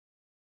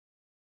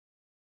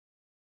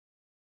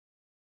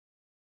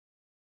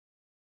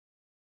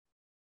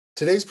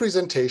Today's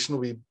presentation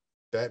will be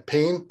Back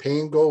Pain,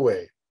 Pain Go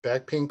Away,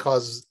 Back Pain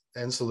Causes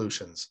and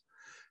Solutions.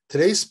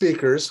 Today's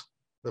speakers,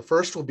 the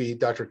first will be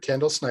Dr.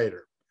 Kendall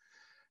Snyder.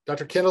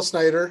 Dr. Kendall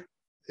Snyder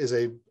is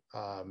a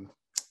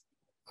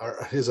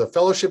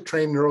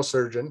fellowship-trained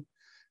neurosurgeon,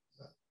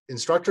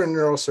 instructor in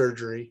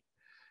neurosurgery,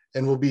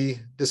 and will be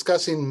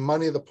discussing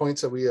many of the points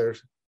that we are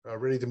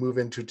ready to move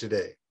into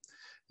today.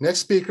 Next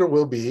speaker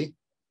will be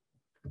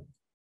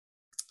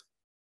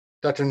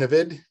Dr.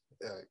 Navid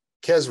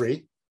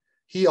Khezri.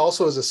 He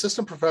also is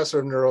assistant professor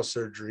of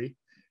neurosurgery,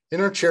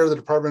 interim chair of the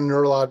Department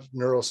of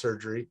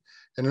Neurosurgery,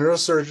 and a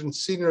neurosurgeon,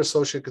 senior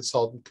associate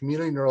consultant,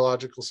 community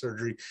neurological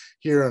surgery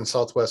here in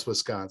Southwest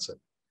Wisconsin.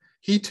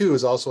 He too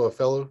is also a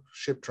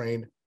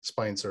fellowship-trained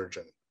spine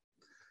surgeon.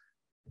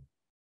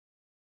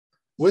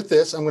 With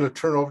this, I'm going to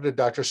turn over to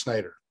Dr.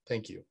 Snyder.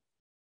 Thank you.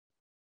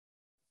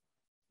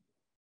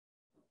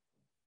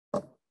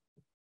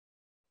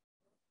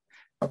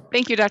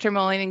 Thank you, Dr.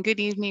 Mullen, and good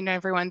evening,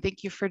 everyone.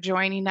 Thank you for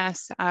joining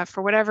us.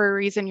 For whatever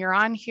reason you're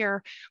on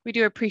here, we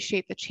do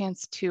appreciate the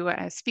chance to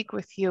speak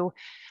with you,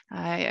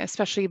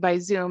 especially by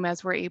Zoom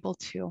as we're able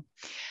to.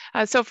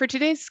 So for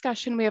today's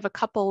discussion, we have a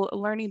couple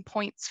learning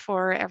points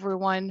for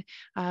everyone.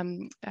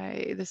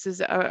 This is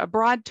a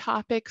broad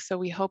topic, so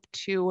we hope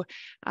to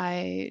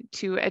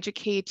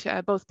educate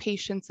both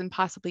patients and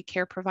possibly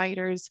care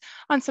providers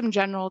on some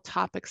general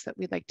topics that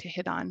we'd like to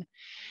hit on.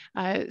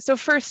 So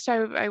first,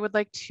 I would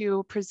like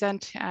to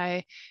present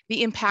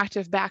the impact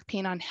of back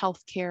pain on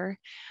healthcare.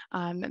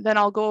 Then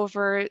I'll go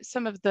over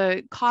some of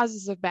the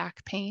causes of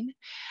back pain.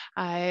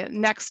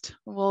 Next,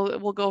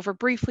 we'll go over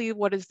briefly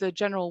what is the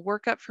general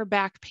workup for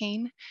back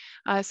pain,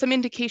 some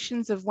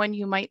indications of when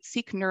you might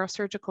seek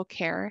neurosurgical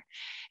care.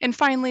 And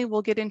finally,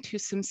 we'll get into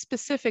some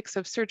specifics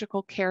of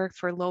surgical care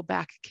for low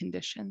back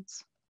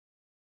conditions.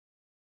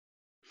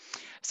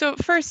 So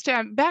first,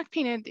 back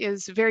pain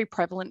is very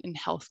prevalent in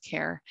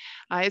healthcare.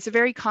 It's a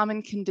very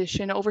common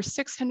condition. Over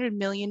 600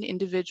 million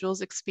individuals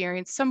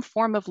experience some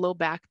form of low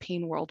back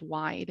pain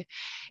worldwide.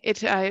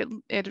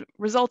 It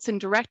results in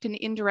direct and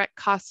indirect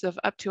costs of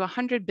up to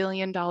 $100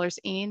 billion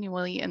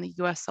annually in the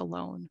US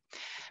alone.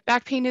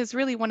 Back pain is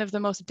really one of the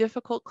most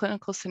difficult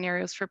clinical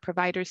scenarios for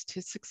providers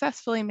to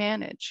successfully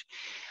manage.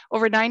 In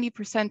over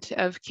 90%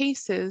 of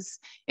cases,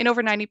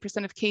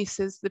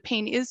 the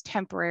pain is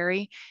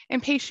temporary,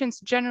 and patients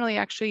generally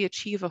actually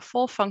achieve a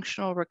full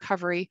functional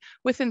recovery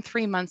within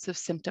 3 months of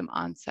symptom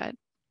onset.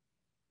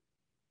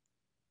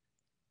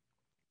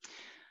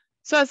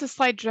 So as the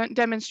slide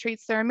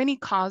demonstrates, there are many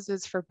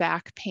causes for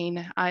back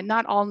pain,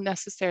 not all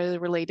necessarily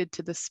related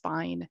to the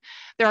spine.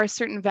 There are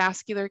certain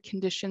vascular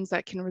conditions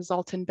that can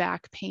result in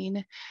back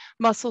pain.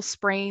 Muscle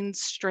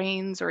sprains,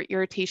 strains, or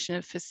irritation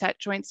of facet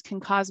joints can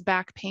cause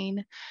back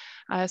pain.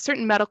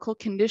 Certain medical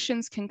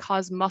conditions can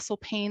cause muscle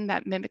pain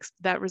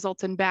that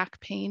results in back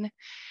pain.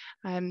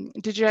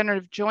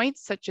 Degenerative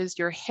joints, such as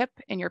your hip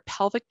and your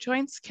pelvic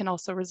joints, can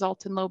also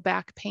result in low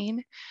back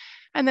pain.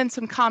 And then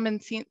some common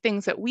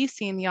things that we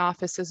see in the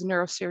office as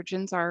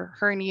neurosurgeons are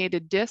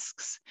herniated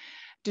discs,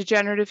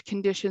 degenerative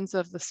conditions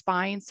of the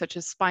spine, such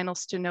as spinal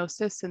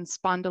stenosis and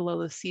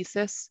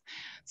spondylolisthesis,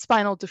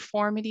 spinal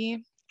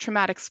deformity,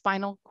 traumatic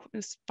spinal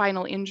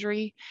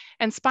injury,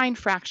 and spine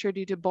fracture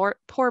due to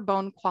poor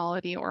bone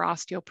quality or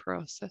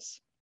osteoporosis.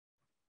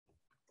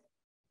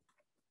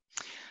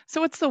 So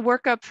what's the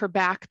workup for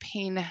back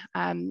pain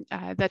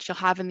that you'll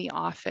have in the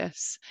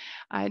office?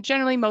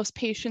 Generally, most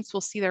patients will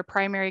see their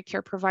primary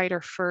care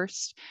provider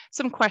first.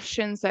 Some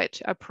questions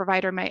that a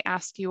provider might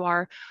ask you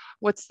are,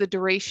 what's the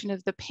duration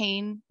of the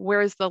pain?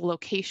 Where is the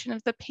location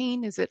of the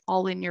pain? Is it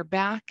all in your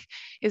back?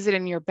 Is it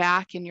in your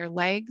back, in your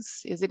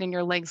legs? Is it in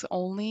your legs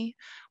only?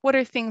 What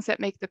are things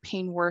that make the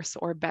pain worse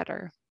or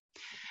better?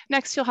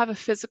 Next, you'll have a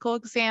physical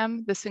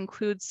exam. This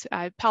includes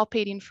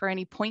palpating for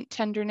any point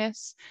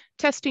tenderness,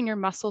 testing your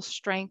muscle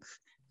strength,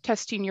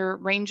 testing your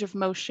range of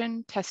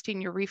motion,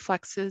 testing your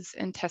reflexes,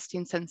 and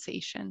testing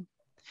sensation.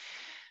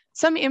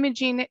 Some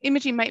imaging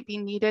might be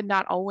needed,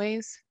 not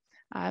always.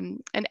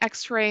 An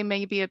X-ray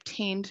may be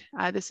obtained.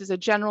 This is a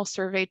general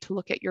survey to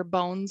look at your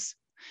bones.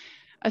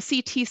 A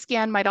CT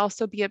scan might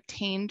also be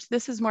obtained.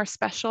 This is more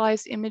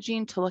specialized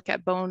imaging to look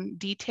at bone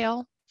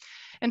detail.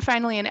 And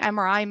finally, an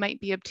MRI might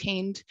be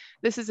obtained.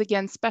 This is,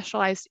 again,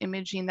 specialized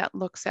imaging that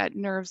looks at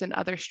nerves and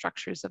other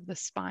structures of the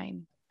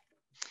spine.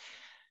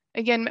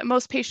 Again,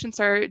 most patients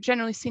are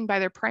generally seen by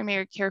their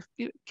primary care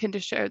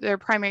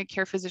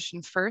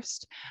physician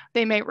first.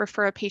 They may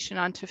refer a patient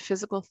on to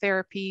physical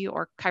therapy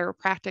or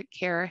chiropractic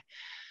care.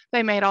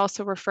 They might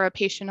also refer a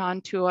patient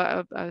on to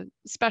a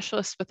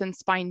specialist within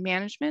spine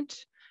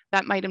management.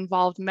 That might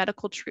involve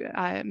medications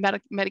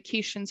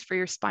for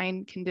your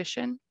spine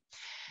condition.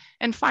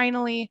 And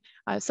finally,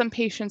 some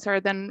patients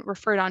are then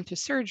referred on to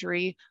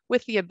surgery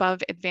with the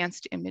above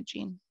advanced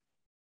imaging.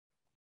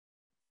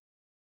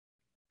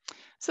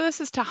 So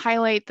this is to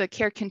highlight the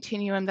care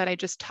continuum that I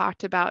just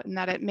talked about, and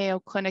that at Mayo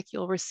Clinic,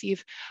 you'll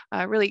receive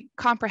really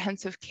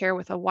comprehensive care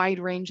with a wide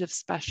range of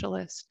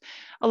specialists.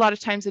 A lot of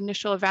times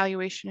initial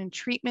evaluation and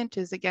treatment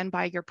is again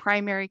by your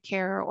primary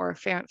care or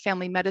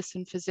family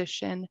medicine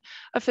physician,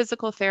 a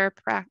physical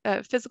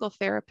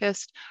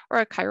therapist, or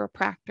a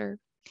chiropractor.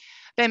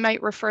 They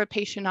might refer a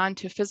patient on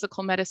to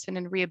physical medicine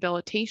and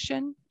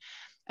rehabilitation,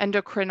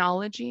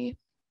 endocrinology,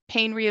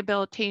 pain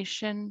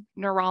rehabilitation,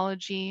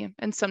 neurology,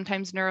 and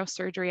sometimes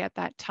neurosurgery at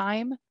that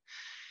time.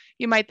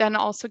 You might then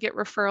also get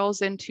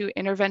referrals into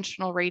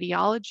interventional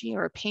radiology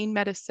or pain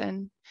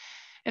medicine.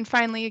 And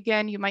finally,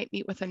 again, you might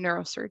meet with a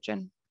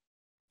neurosurgeon.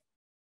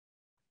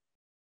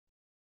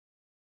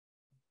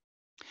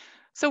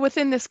 So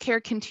within this care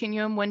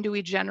continuum, when do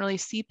we generally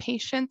see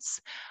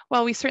patients?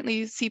 Well, we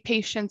certainly see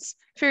patients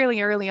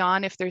fairly early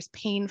on if there's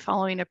pain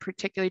following a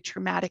particularly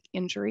traumatic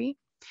injury.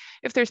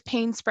 If there's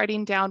pain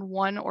spreading down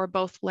one or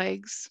both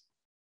legs,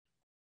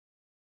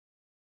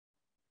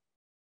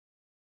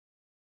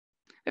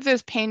 if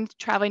there's pain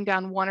traveling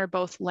down one or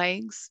both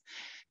legs,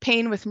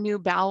 pain with new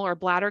bowel or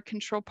bladder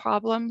control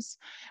problems,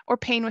 or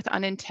pain with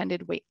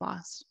unintended weight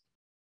loss.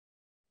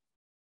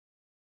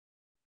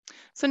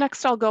 So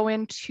next I'll go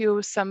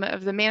into some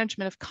of the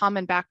management of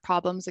common back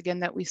problems,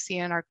 again, that we see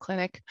in our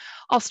clinic.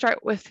 I'll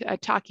start with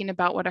talking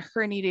about what a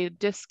herniated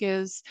disc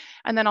is,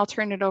 and then I'll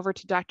turn it over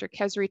to Dr.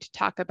 Khezri to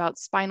talk about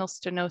spinal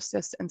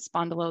stenosis and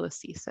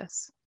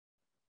spondylolisthesis.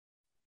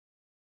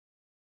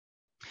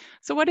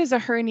 So what is a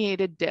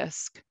herniated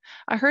disc?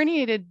 A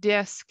herniated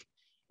disc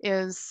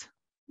is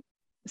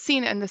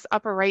seen in this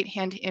upper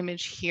right-hand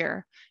image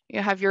here.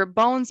 You have your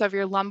bones of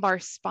your lumbar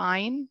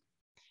spine,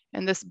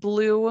 and this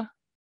blue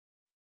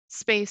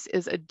space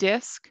is a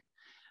disc.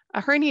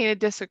 A herniated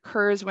disc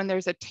occurs when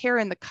there's a tear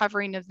in the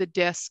covering of the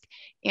disc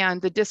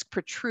and the disc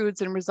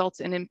protrudes and results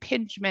in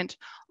impingement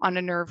on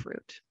a nerve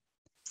root.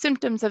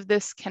 Symptoms of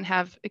this can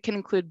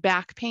include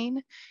back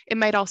pain. It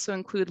might also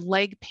include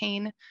leg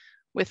pain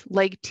with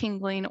leg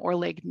tingling or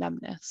leg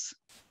numbness.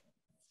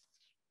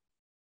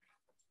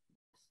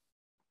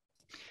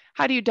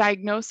 How do you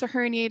diagnose a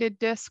herniated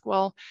disc?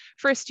 Well,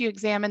 first you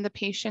examine the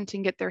patient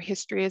and get their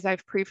history, as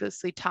I've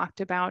previously talked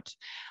about.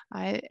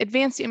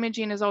 Advanced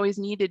imaging is always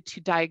needed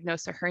to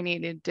diagnose a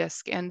herniated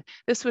disc, and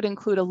this would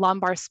include a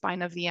lumbar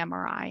spine of the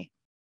MRI.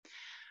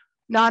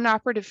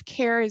 Non-operative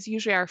care is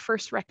usually our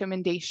first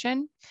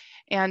recommendation,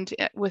 and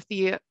with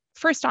the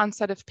first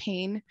onset of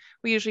pain,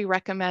 we usually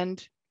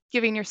recommend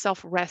giving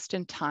yourself rest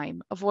and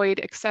time. Avoid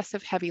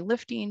excessive heavy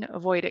lifting,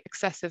 avoid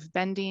excessive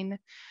bending.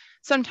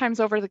 Sometimes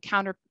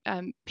over-the-counter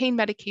pain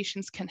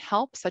medications can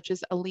help, such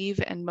as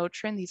Aleve and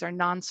Motrin. These are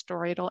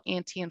non-steroidal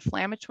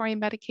anti-inflammatory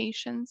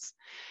medications.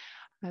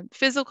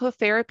 Physical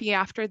therapy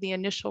after the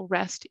initial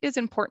rest is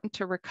important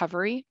to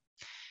recovery.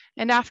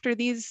 And after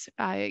these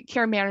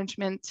care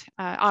management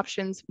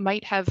options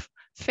might have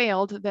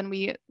failed, then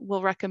we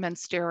will recommend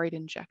steroid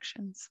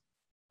injections.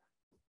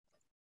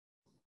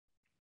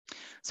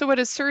 So what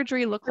does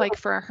surgery look like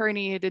for a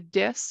herniated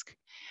disc?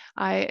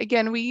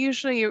 Again, we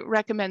usually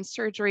recommend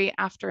surgery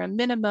after a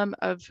minimum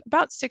of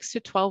about 6 to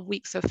 12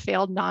 weeks of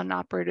failed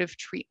non-operative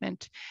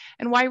treatment.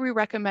 And why we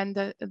recommend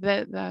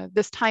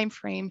this time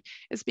frame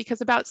is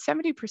because about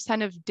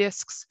 70% of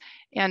discs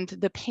and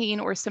the pain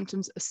or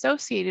symptoms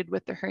associated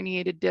with the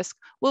herniated disc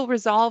will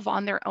resolve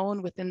on their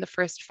own within the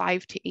first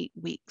 5 to 8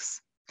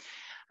 weeks.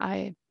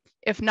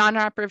 If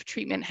non-operative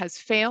treatment has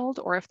failed,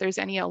 or if there's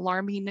any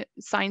alarming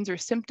signs or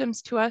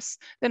symptoms to us,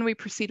 then we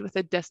proceed with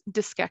a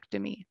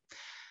discectomy.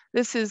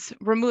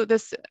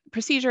 This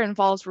procedure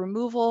involves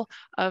removal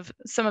of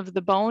some of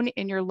the bone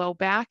in your low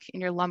back,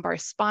 in your lumbar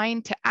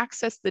spine, to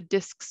access the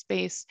disc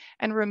space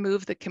and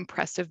remove the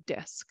compressive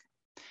disc.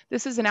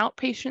 This is an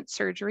outpatient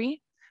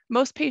surgery.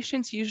 Most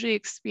patients usually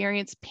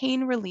experience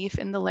pain relief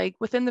in the leg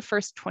within the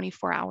first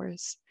 24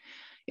 hours.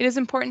 It is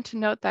important to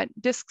note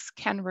that discs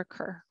can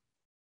recur.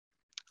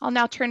 I'll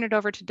now turn it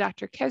over to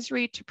Dr.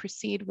 Khezri to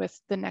proceed with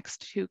the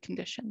next two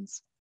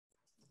conditions.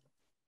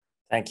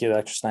 Thank you,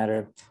 Dr.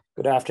 Snyder.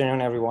 Good afternoon,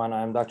 everyone.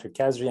 I'm Dr.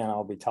 Khezri, and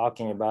I'll be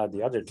talking about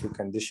the other two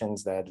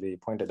conditions that we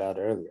pointed out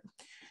earlier.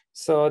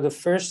 So the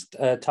first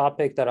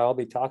topic that I'll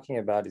be talking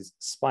about is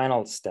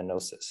spinal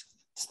stenosis.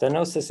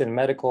 Stenosis in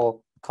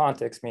medical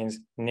context means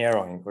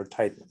narrowing or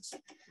tightness.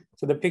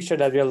 So the picture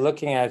that we're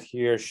looking at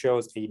here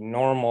shows a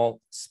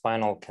normal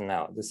spinal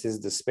canal. This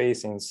is the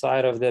space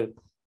inside of the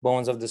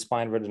bones of the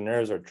spine where the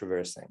nerves are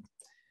traversing.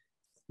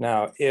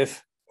 Now,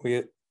 if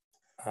we,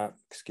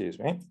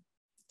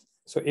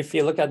 So if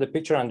you look at the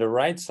picture on the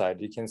right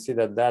side, you can see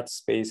that that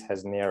space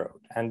has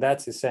narrowed, and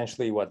that's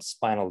essentially what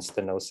spinal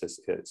stenosis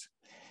is.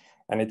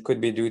 And it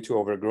could be due to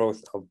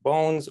overgrowth of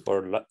bones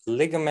or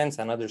ligaments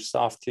and other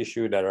soft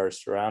tissue that are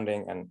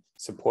surrounding and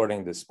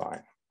supporting the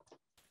spine.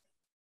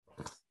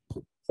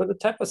 So the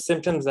type of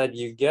symptoms that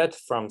you get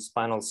from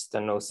spinal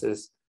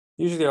stenosis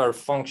usually are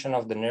a function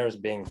of the nerves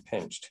being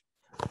pinched.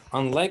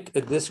 Unlike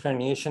a disc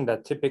herniation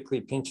that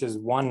typically pinches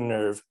one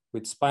nerve,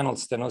 with spinal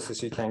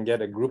stenosis, you can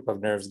get a group of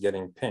nerves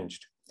getting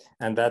pinched.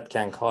 And that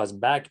can cause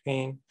back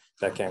pain,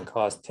 that can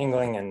cause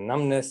tingling and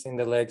numbness in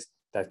the legs,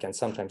 that can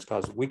sometimes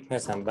cause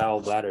weakness and bowel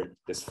bladder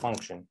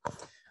dysfunction.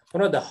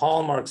 One of the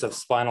hallmarks of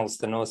spinal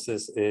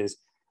stenosis is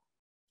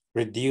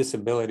reduced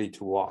ability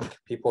to walk.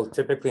 People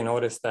typically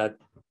notice that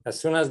as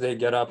soon as they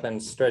get up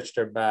and stretch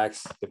their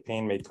backs, the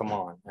pain may come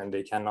on and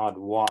they cannot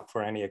walk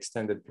for any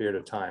extended period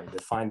of time. They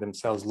find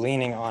themselves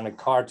leaning on a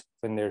cart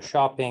when they're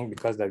shopping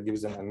because that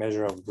gives them a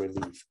measure of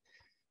relief.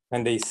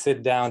 When they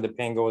sit down, the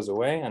pain goes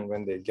away, and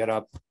when they get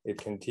up, it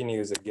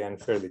continues again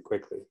fairly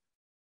quickly.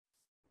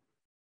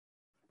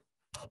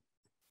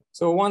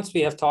 So once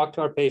we have talked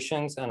to our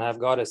patients and have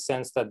got a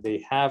sense that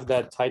they have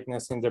that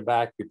tightness in their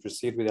back, we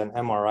proceed with an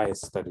MRI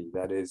study.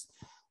 That is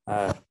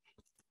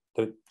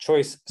the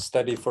choice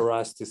study for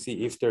us to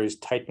see if there is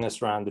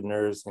tightness around the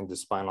nerves in the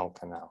spinal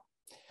canal.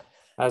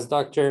 As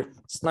Dr.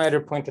 Snyder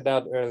pointed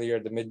out earlier,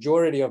 the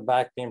majority of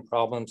back pain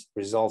problems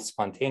resolve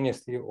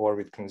spontaneously or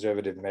with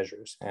conservative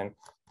measures, and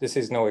this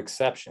is no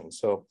exception.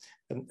 So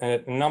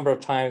a number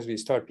of times we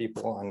start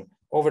people on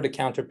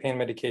over-the-counter pain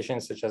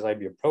medications such as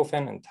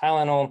ibuprofen and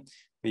Tylenol.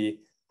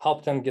 We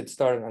help them get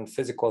started on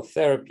physical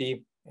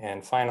therapy,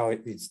 and finally,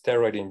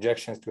 steroid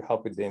injections to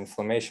help with the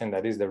inflammation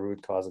that is the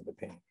root cause of the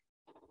pain.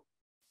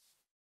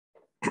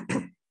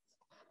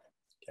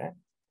 Okay.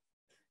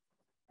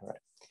 All right.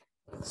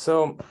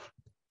 So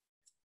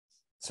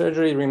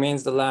surgery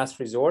remains the last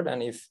resort,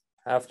 and if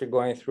after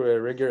going through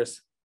a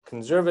rigorous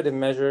conservative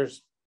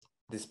measures,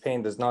 this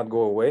pain does not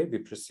go away, we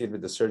proceed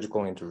with the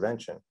surgical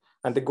intervention.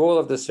 And the goal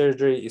of the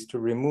surgery is to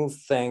remove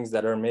things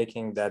that are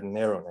making that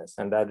narrowness,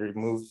 and that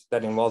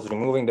involves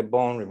removing the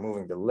bone,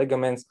 removing the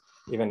ligaments,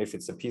 even if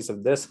it's a piece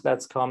of disc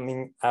that's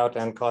coming out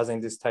and causing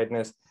this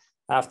tightness.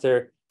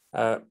 After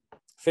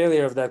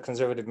failure of that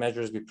conservative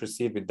measures, we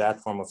proceed with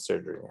that form of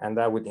surgery, and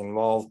that would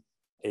involve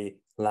a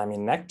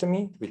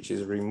laminectomy, which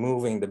is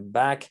removing the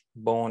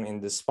backbone in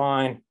the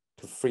spine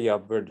to free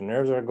up where the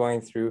nerves are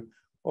going through,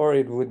 or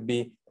it would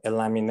be a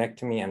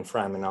laminectomy and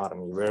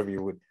foraminotomy, where we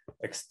would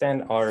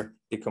extend our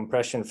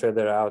decompression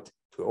further out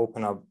to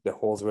open up the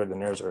holes where the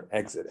nerves are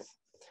exiting.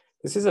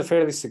 This is a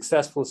fairly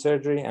successful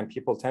surgery, and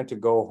people tend to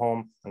go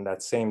home on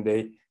that same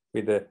day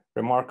with a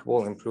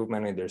remarkable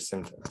improvement in their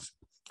symptoms.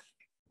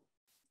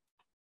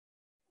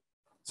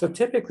 So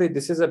typically,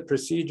 this is a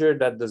procedure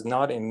that does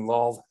not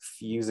involve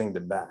fusing the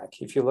back.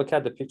 If you look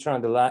at the picture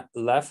on the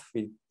left,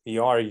 we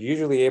are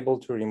usually able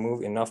to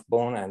remove enough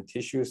bone and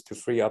tissues to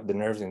free up the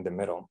nerves in the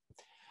middle.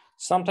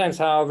 Sometimes,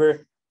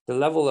 however, the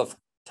level of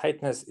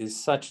tightness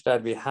is such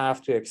that we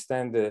have to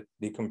extend the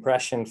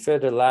decompression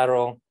further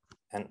lateral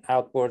and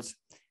outwards,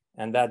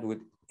 and that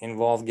would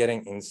involve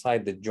getting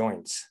inside the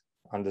joints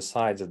on the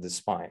sides of the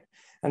spine.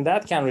 And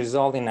that can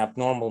result in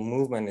abnormal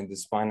movement in the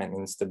spine and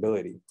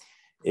instability.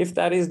 If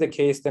that is the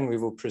case, then we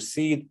will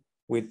proceed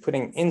with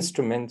putting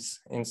instruments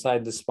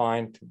inside the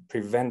spine to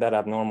prevent that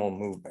abnormal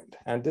movement.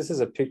 And this is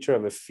a picture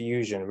of a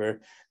fusion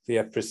where we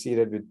have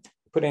proceeded with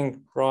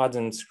putting rods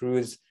and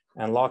screws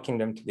and locking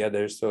them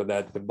together so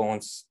that the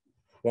bones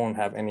won't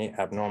have any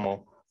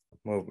abnormal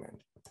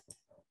movement.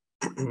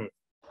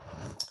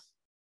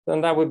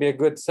 Then that would be a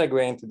good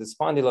segue into the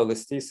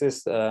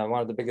spondylolisthesis,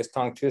 one of the biggest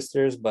tongue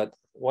twisters, but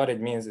what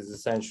it means is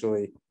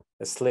essentially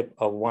a slip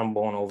of one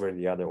bone over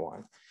the other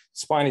one.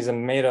 Spine is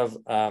made of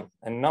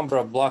a number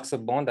of blocks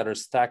of bone that are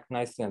stacked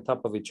nicely on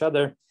top of each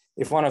other.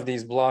 If one of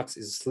these blocks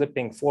is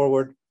slipping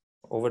forward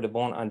over the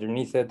bone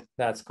underneath it,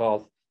 that's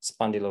called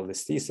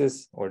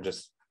spondylolisthesis, or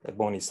just a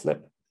bony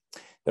slip.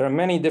 There are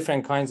many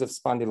different kinds of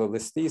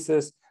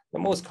spondylolisthesis. The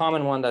most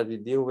common one that we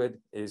deal with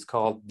is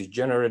called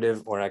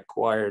degenerative or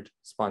acquired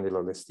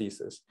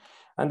spondylolisthesis.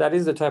 And that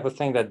is the type of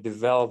thing that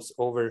develops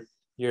over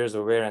years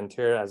of wear and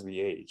tear as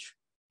we age.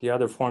 The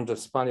other forms of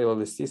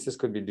spondylolisthesis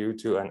could be due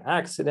to an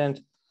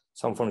accident.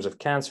 Some forms of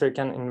cancer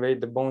can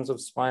invade the bones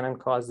of spine and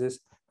cause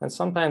this. And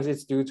sometimes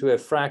it's due to a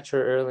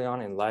fracture early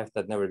on in life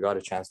that never got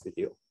a chance to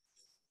heal.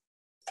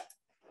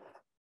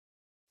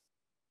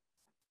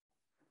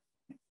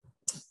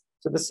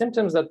 So the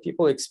symptoms that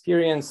people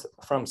experience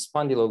from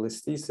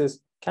spondylolisthesis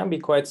can be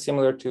quite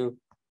similar to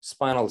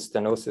spinal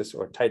stenosis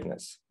or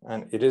tightness.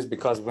 And it is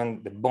because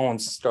when the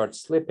bones start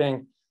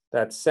slipping,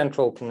 that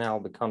central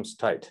canal becomes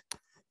tight.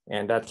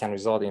 And that can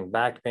result in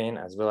back pain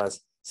as well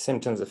as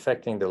symptoms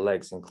affecting the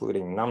legs,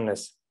 including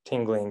numbness,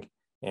 tingling,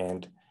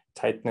 and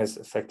tightness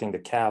affecting the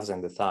calves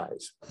and the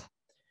thighs.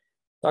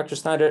 Dr.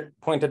 Snyder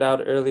pointed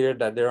out earlier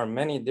that there are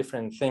many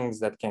different things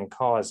that can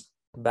cause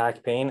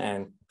back pain,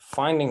 and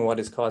finding what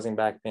is causing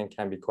back pain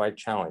can be quite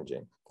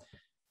challenging.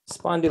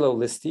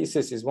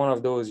 Spondylolisthesis is one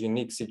of those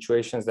unique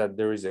situations that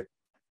there is a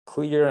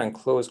clear and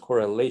close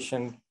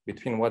correlation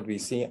between what we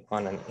see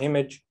on an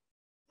image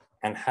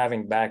and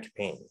having back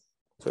pain.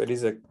 So it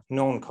is a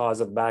known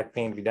cause of back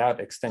pain without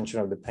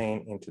extension of the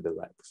pain into the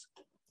legs.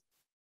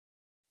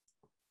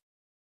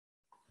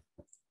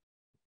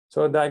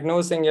 So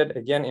diagnosing it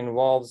again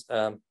involves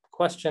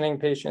questioning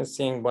patients,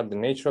 seeing what the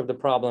nature of the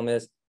problem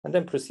is, and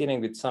then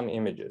proceeding with some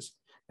images.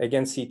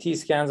 Again, CT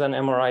scans and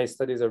MRI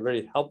studies are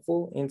very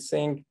helpful in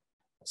seeing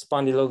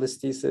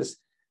spondylolisthesis,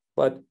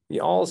 but we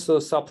also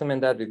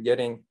supplement that with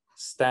getting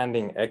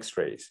standing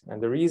x-rays.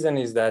 And the reason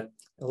is that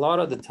a lot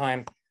of the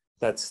time,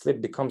 that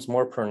slip becomes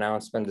more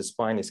pronounced when the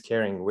spine is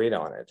carrying weight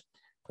on it.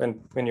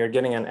 When you're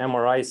getting an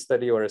MRI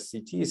study or a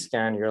CT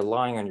scan, you're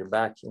lying on your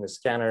back in the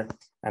scanner,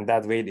 and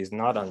that weight is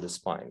not on the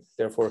spine.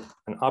 Therefore,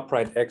 an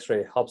upright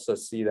X-ray helps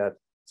us see that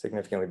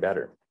significantly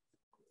better.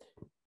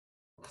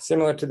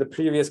 Similar to the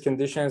previous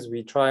conditions,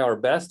 we try our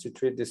best to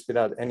treat this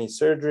without any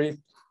surgery.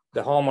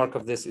 The hallmark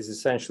of this is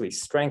essentially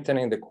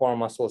strengthening the core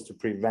muscles to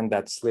prevent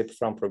that slip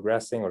from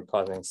progressing or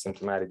causing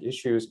symptomatic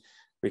issues.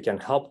 We can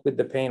help with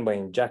the pain by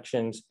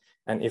injections,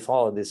 and if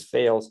all of this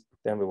fails,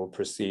 then we will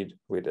proceed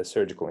with a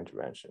surgical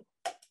intervention.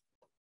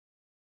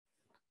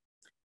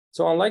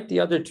 So unlike the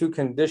other two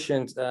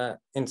conditions,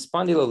 in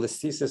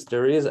spondylolisthesis,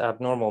 there is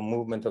abnormal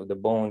movement of the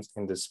bones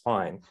in the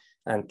spine,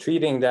 and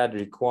treating that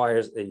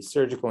requires a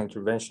surgical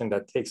intervention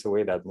that takes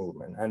away that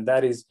movement. And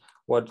that is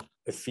what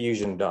a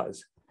fusion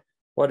does.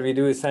 What we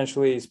do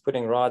essentially is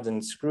putting rods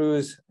and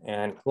screws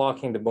and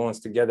locking the bones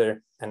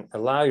together and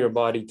allow your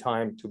body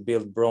time to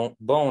build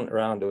bone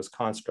around those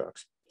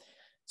constructs.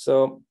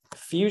 So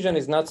fusion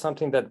is not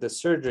something that the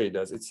surgery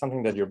does, it's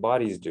something that your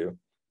bodies do.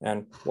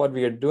 And what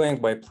we are doing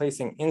by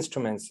placing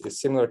instruments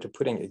is similar to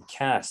putting a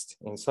cast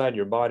inside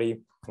your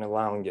body and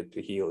allowing it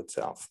to heal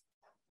itself.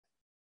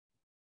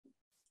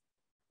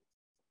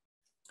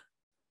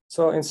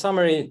 So in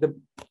summary, the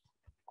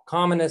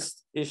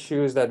commonest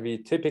issues that we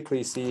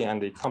typically see,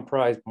 and they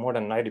comprise more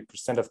than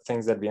 90% of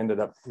things that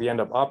we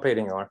end up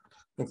operating on,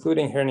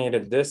 including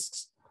herniated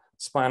discs,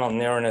 spinal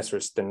narrowness or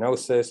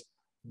stenosis.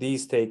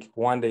 These take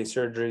one-day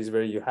surgeries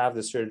where you have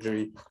the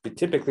surgery, you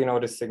typically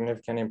notice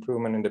significant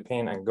improvement in the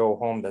pain and go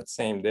home that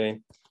same day,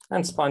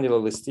 and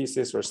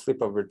spondylolisthesis or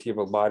slip of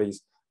vertebral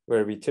bodies,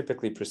 where we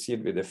typically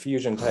proceed with a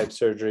fusion type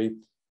surgery.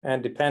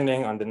 And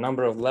depending on the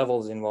number of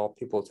levels involved,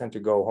 people tend to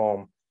go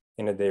home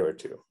in a day or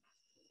two.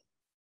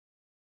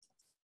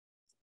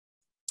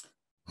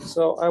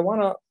 So I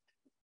want to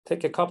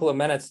take a couple of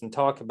minutes and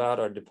talk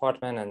about our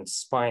department and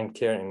spine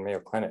care in Mayo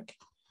Clinic.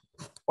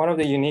 One of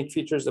the unique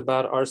features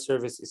about our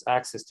service is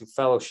access to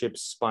fellowship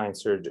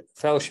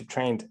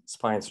trained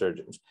spine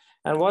surgeons.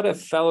 And what a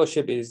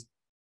fellowship is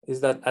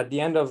that at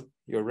the end of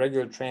your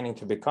regular training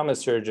to become a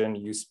surgeon,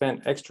 you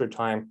spend extra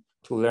time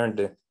to learn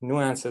the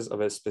nuances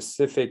of a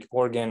specific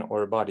organ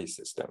or body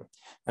system.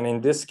 And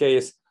in this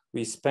case,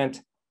 we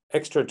spent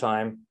extra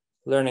time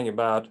learning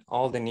about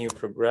all the new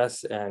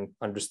progress and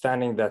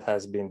understanding that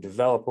has been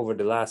developed over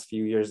the last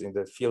few years in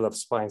the field of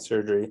spine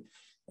surgery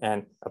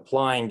and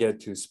applying it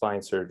to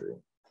spine surgery.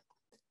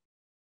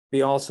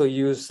 We also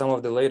use some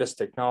of the latest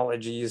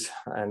technologies,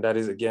 and that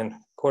is again,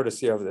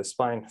 courtesy of the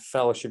spine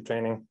fellowship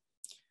training,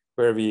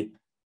 where we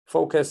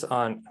focus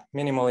on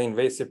minimally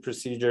invasive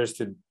procedures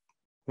to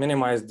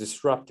minimize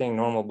disrupting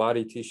normal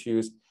body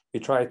tissues. We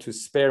try to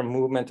spare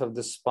movement of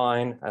the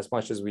spine as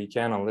much as we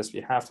can, unless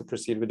we have to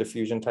proceed with the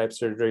fusion type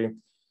surgery.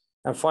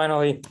 And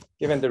finally,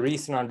 given the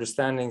recent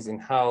understandings in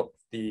how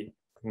the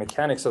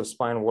mechanics of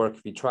spine work,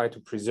 we try to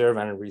preserve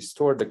and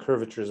restore the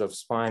curvatures of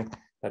spine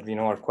that we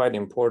know are quite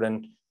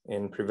important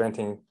in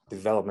preventing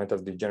development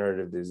of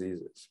degenerative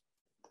diseases.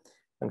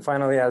 And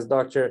finally, as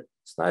Dr.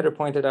 Snyder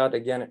pointed out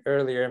again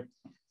earlier,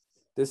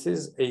 this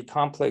is a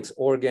complex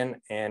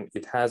organ and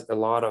it has a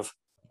lot of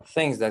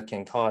things that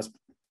can cause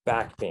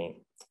back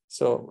pain.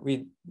 So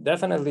we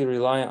definitely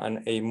rely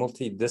on a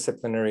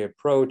multidisciplinary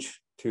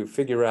approach to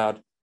figure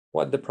out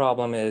what the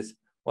problem is,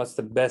 what's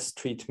the best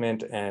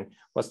treatment, and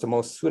what's the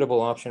most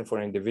suitable option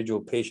for individual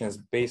patients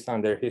based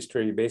on their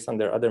history, based on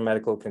their other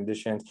medical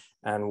conditions,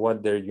 and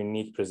what their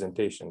unique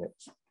presentation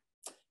is.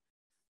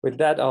 With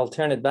that, I'll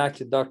turn it back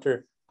to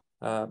Dr.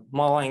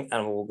 Malling,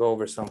 and we'll go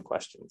over some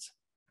questions.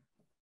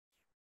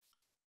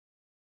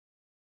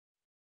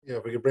 Yeah,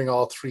 if we could bring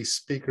all three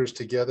speakers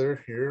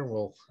together here,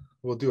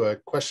 we'll do a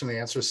question and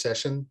answer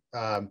session.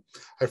 I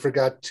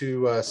forgot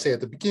to say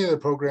at the beginning of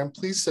the program,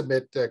 please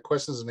submit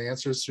questions and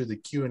answers through the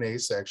Q&A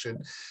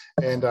section,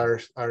 and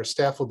our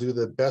staff will do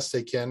the best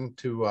they can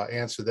to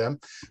answer them.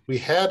 We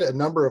had a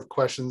number of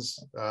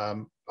questions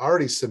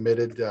already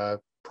submitted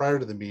prior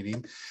to the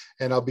meeting,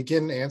 and I'll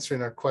begin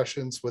answering our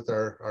questions with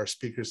our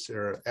speakers,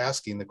 or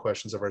asking the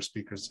questions of our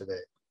speakers today.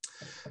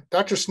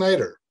 Dr.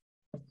 Snyder,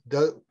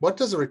 what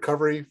does a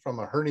recovery from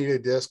a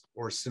herniated disc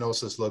or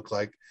stenosis look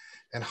like,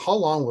 and how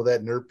long will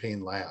that nerve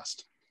pain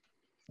last?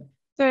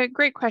 It's a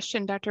great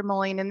question, Dr.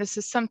 Mulling, and this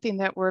is something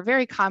that we're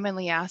very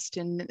commonly asked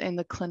in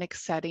the clinic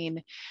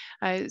setting.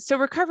 So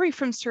recovery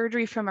from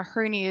surgery from a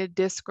herniated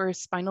disc or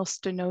spinal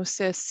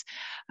stenosis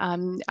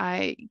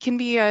can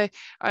be a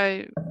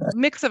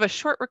mix of a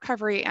short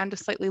recovery and a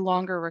slightly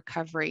longer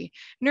recovery.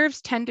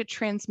 Nerves tend to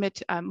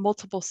transmit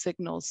multiple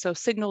signals, so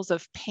signals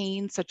of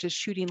pain, such as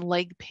shooting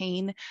leg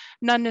pain,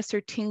 numbness or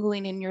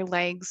tingling in your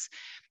legs,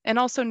 and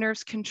also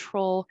nerves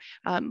control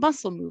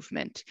muscle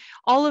movement.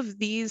 All of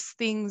these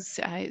things,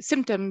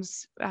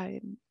 symptoms,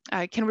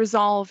 can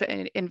resolve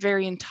in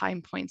varying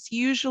time points.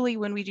 Usually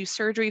when we do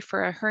surgery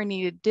for a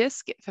herniated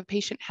disc, if a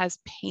patient has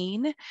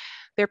pain,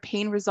 their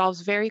pain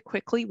resolves very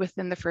quickly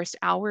within the first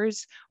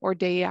hours or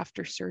day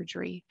after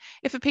surgery.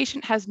 If a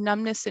patient has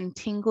numbness and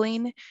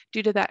tingling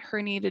due to that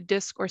herniated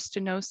disc or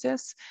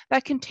stenosis,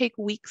 that can take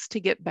weeks to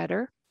get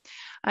better.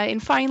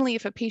 And finally,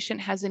 if a patient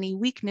has any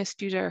weakness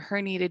due to a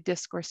herniated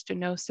disc or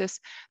stenosis,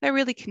 that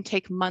really can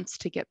take months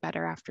to get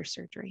better after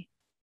surgery.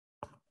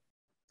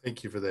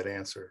 Thank you for that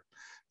answer.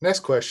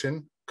 Next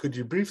question, could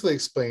you briefly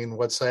explain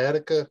what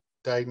sciatica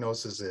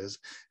diagnosis is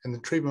and the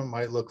treatment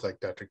might look like,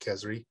 Dr.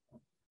 Khezri?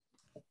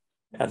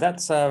 Yeah,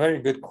 that's a very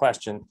good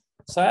question.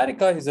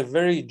 Sciatica is a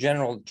very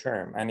general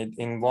term, and it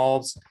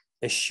involves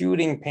a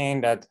shooting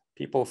pain that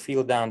people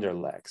feel down their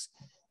legs.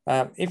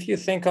 If you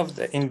think of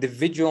the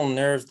individual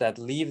nerves that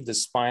leave the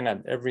spine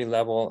at every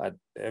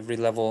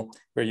level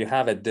where you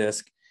have a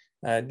disc,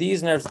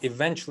 these nerves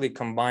eventually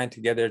combine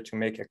together to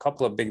make a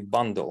couple of big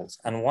bundles.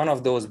 And one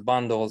of those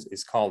bundles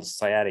is called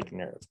sciatic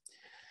nerve.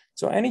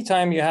 So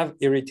anytime you have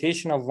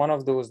irritation of one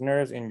of those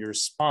nerves in your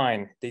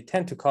spine, they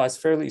tend to cause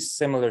fairly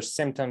similar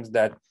symptoms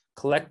that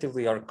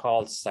collectively are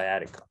called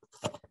sciatica.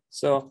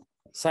 So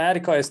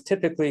sciatica is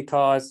typically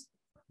caused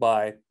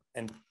by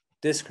a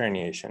disc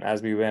herniation,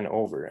 as we went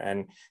over,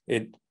 and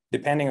it,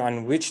 depending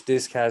on which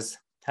disc has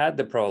had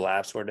the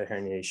prolapse or the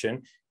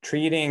herniation,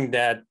 treating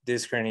that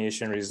disc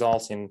herniation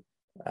results in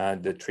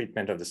the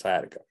treatment of the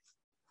sciatica.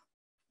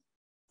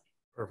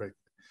 Perfect.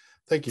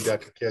 Thank you,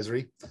 Dr.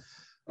 Khezri.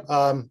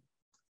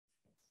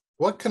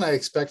 What can I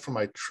expect from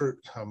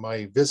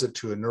my visit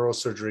to a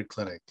neurosurgery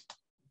clinic?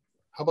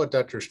 How about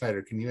Dr.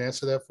 Snyder? Can you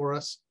answer that for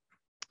us?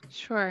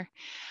 Sure.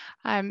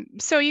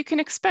 So you can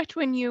expect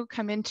when you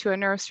come into our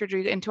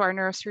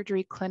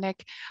neurosurgery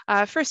clinic,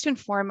 first and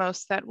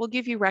foremost, that we'll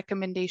give you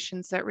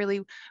recommendations that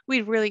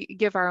we really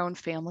give our own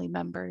family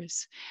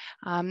members.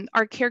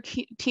 Our care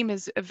team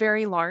is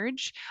very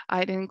large.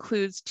 It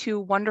includes 2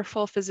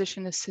 wonderful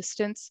physician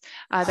assistants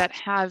that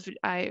have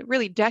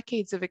really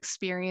decades of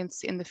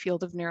experience in the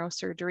field of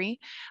neurosurgery.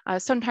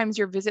 Sometimes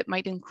your visit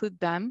might include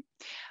them.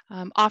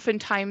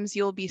 Oftentimes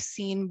you'll be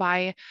seen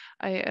by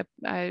a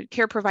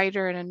care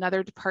provider in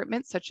another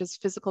department, such as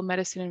physical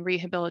medicine and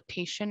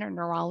rehabilitation or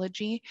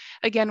neurology.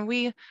 Again,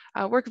 we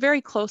work very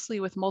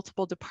closely with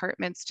multiple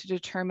departments to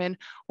determine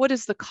what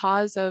is the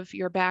cause of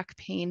your back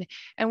pain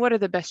and what are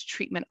the best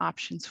treatment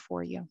options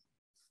for you.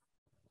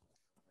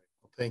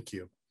 Thank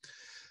you.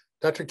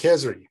 Dr.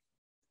 Khezri,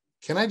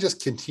 can I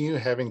just continue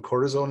having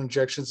cortisone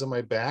injections in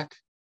my back?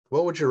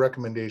 What would your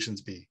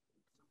recommendations be?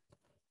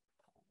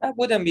 That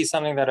wouldn't be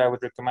something that I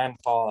would recommend,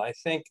 Paul. I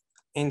think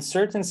in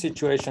certain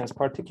situations,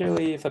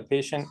 particularly if a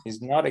patient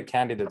is not a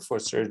candidate for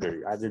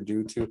surgery, either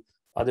due to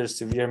other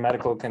severe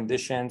medical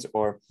conditions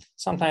or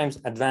sometimes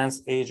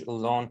advanced age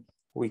alone,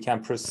 we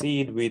can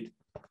proceed with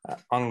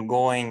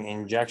ongoing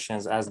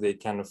injections as they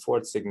can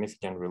afford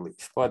significant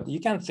relief. But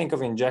you can think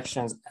of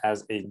injections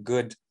as a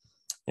good,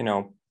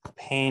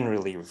 pain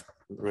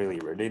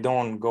reliever. They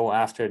don't go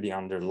after the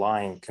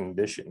underlying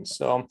conditions.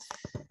 So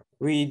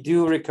we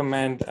do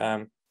recommend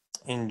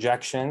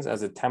injections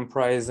as a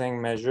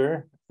temporizing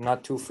measure,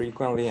 not too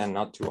frequently and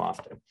not too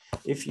often.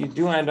 If you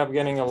do end up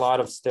getting a lot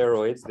of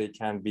steroids, they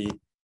can be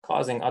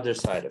causing other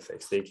side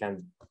effects. They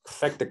can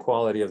affect the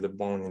quality of the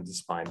bone in the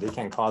spine. They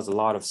can cause a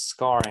lot of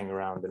scarring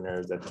around the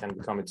nerves that can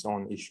become its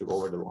own issue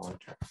over the long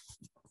term.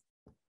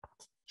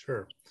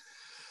 Sure.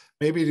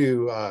 Maybe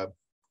to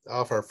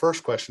off our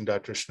first question,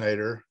 Dr.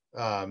 Snyder,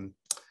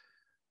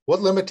 what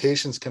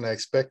limitations can I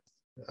expect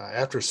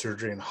after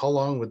surgery, and how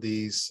long would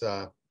these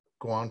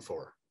go on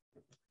for?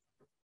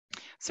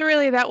 So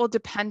really that will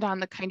depend on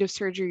the kind of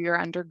surgery you're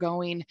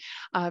undergoing.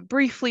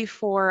 Briefly,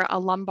 for a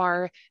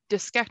lumbar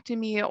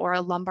discectomy or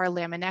a lumbar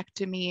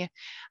laminectomy,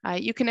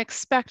 you can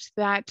expect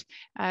that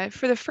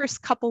for the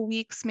first couple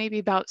weeks, maybe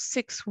about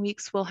 6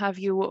 weeks, we'll have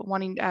you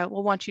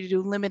we'll want you to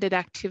do limited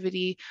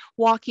activity.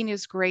 Walking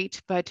is great,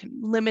 but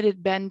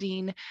limited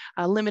bending,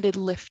 limited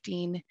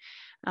lifting.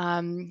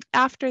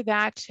 After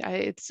that,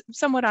 it's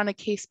somewhat on a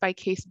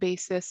case-by-case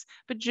basis,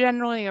 but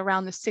generally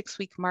around the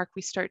 6-week mark,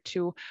 we start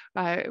to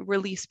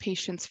release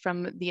patients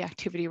from the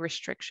activity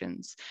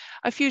restrictions.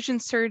 A fusion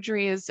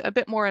surgery is a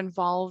bit more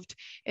involved,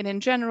 and in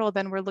general,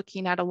 then we're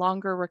looking at a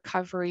longer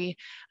recovery.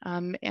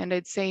 And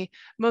I'd say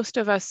most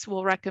of us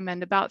will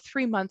recommend about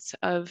 3 months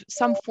of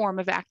some form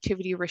of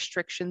activity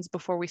restrictions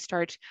before we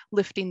start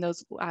lifting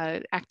those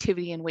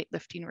activity and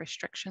weightlifting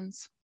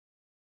restrictions.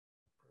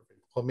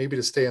 Well, maybe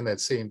to stay on that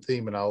same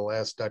theme, and I'll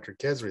ask Dr.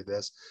 Khezri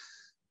this,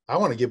 I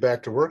want to get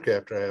back to work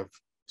after I have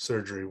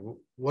surgery.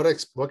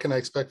 What can I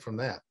expect from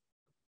that?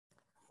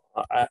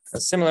 A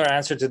similar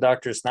answer to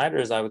Dr.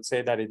 Snyder's, I would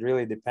say that it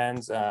really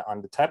depends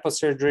on the type of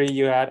surgery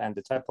you had and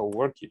the type of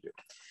work you do.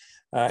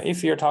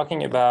 If you're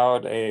talking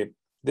about a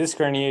disc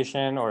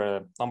herniation or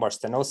a lumbar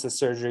stenosis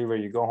surgery where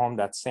you go home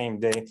that same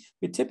day,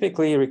 we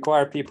typically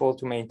require people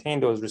to maintain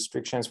those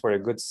restrictions for a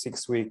good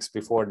 6 weeks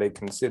before they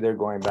consider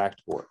going back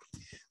to work.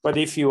 But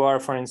if you are,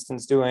 for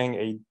instance, doing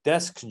a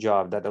desk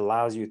job that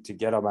allows you to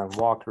get up and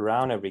walk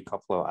around every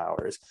couple of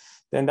hours,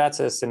 then that's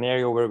a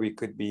scenario where we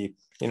could be,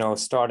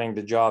 starting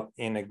the job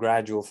in a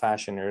gradual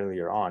fashion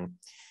earlier on.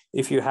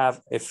 If you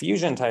have a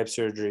fusion type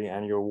surgery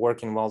and your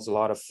work involves a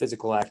lot of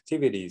physical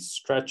activities,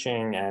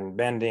 stretching and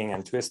bending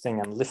and twisting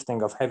and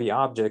lifting of heavy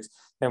objects,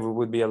 then we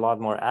would be a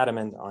lot more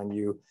adamant on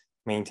you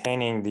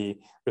maintaining the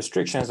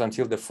restrictions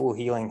until the full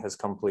healing has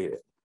completed.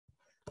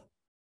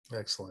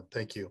 Excellent,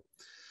 thank you.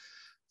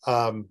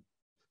 I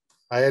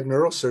had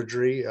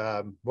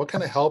neurosurgery. What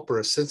kind of help or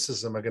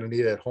assistance am I going to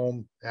need at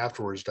home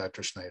afterwards,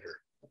 Dr. Snyder?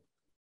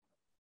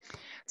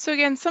 So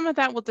again, some of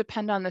that will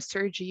depend on the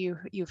surgery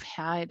you've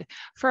had.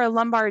 For a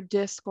lumbar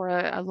disc or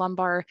a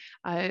lumbar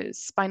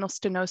spinal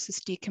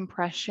stenosis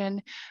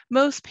decompression,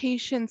 most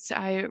patients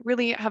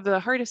really have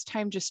the hardest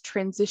time just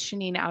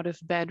transitioning out of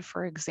bed,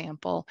 for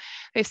example.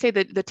 They say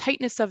that the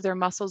tightness of their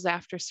muscles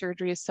after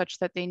surgery is such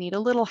that they need a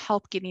little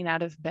help getting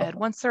out of bed.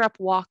 Once they're up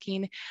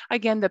walking,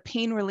 again, the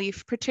pain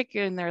relief,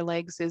 particularly in their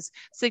legs, is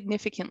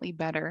significantly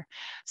better.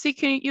 So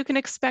you can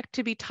expect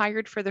to be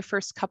tired for the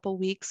first couple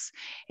weeks,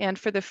 and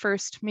for the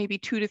first maybe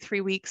 2 to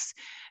 3 weeks,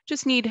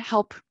 just need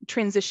help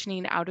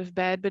transitioning out of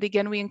bed. But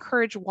again, we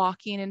encourage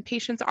walking, and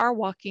patients are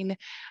walking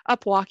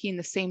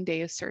the same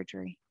day as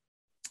surgery.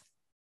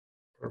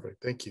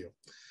 Perfect, thank you.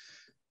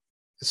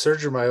 Is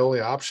surgery my only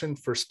option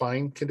for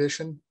spine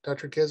condition,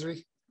 Dr.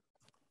 Khezri?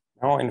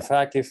 No, in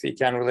fact, if we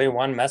can relay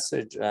one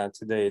message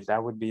today,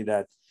 that would be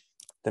that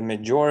the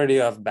majority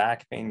of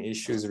back pain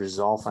issues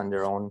resolve on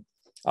their own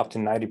up to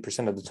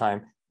 90% of the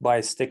time by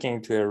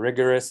sticking to a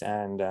rigorous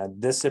and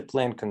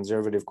disciplined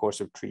conservative course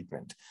of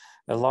treatment.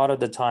 A lot of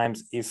the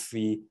times, if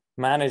we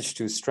manage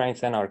to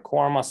strengthen our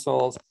core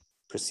muscles,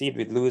 proceed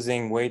with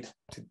losing weight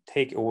to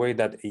take away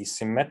that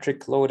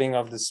asymmetric loading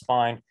of the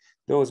spine,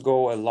 those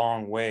go a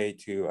long way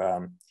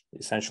to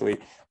essentially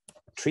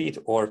treat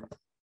or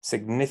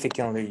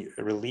significantly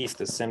relieve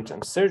the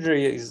symptoms.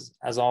 Surgery is,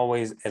 as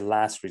always, a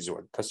last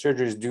resort, because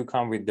surgeries do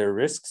come with their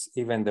risks.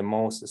 Even the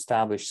most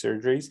established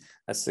surgeries,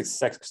 as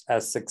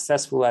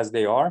successful as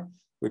they are,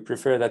 we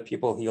prefer that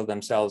people heal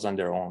themselves on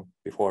their own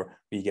before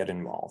we get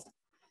involved.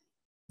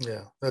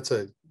 Yeah, that's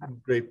a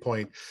great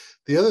point.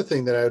 The other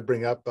thing that I would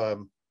bring up,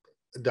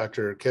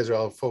 Dr. Khezri,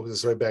 I'll focus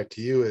this right back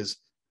to you, is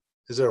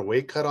there a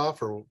weight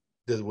cutoff, or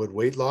would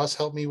weight loss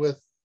help me with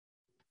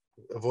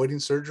avoiding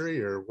surgery,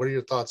 or what are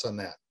your thoughts on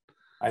that?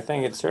 I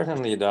think it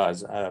certainly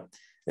does.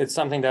 It's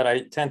something that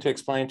I tend to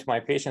explain to my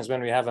patients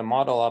when we have a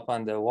model up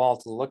on the wall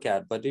to look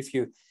at. But if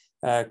you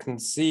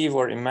conceive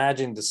or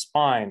imagine the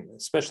spine,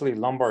 especially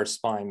lumbar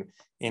spine,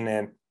 in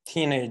a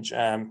teenage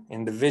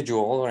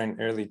individual or in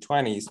early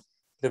 20s,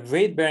 the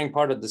weight-bearing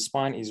part of the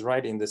spine is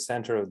right in the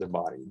center of the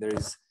body. There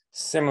is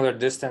similar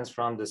distance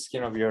from the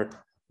skin of your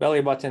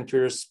belly button to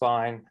your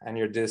spine and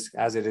your disc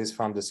as it is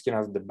from the skin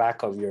of the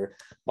back of your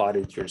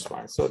body to your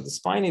spine. So the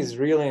spine is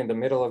really in the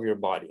middle of your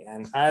body.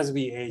 And as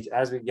we age,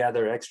 as we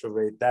gather extra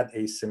weight, that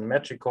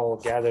asymmetrical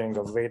gathering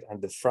of weight at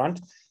the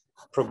front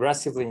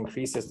progressively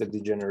increases the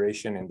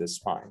degeneration in the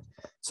spine.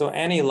 So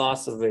any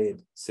loss of weight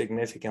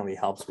significantly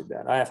helps with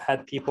that. I have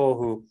had people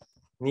who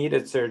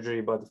needed surgery,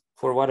 but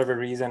for whatever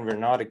reason, were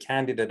not a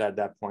candidate at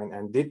that point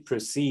and did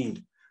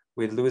proceed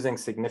with losing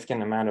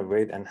significant amount of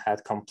weight and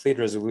had complete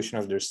resolution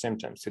of their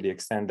symptoms to the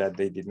extent that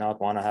they did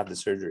not want to have the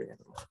surgery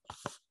anymore.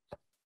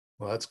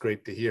 Well, that's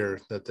great to hear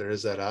that there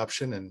is that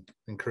option and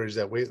encourage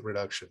that weight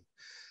reduction.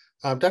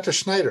 Dr.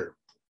 Snyder,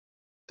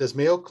 does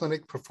Mayo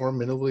Clinic perform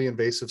minimally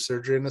invasive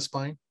surgery in the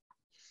spine?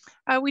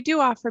 We do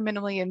offer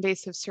minimally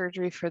invasive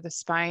surgery for the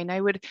spine. I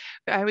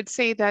would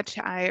say that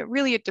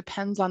really it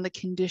depends on the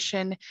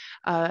condition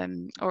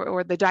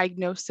or the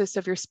diagnosis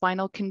of your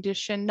spinal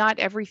condition. Not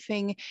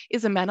everything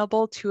is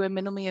amenable to a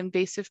minimally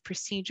invasive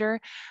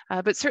procedure,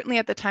 but certainly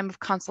at the time of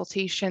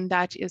consultation,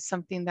 that is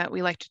something that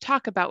we like to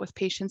talk about with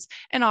patients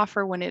and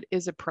offer when it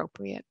is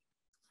appropriate.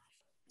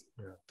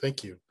 Yeah,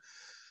 thank you.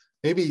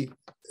 Maybe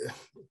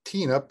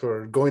teeing up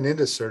or going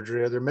into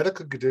surgery, are there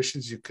medical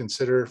conditions you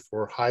consider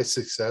for high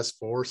success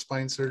for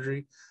spine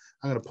surgery?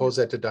 I'm going to pose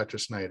that to Dr.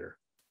 Snyder.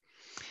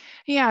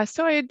 Yeah,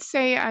 so I'd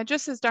say,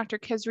 just as Dr.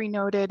 Khezri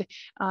noted,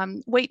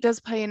 weight does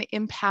play an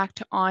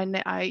impact on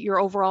your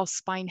overall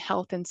spine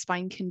health and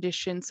spine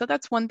condition. So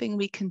that's one thing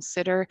we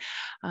consider.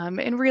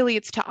 And really,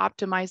 it's to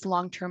optimize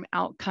long-term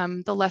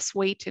outcome. The less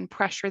weight and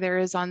pressure there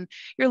is on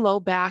your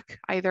low back,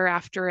 either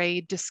after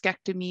a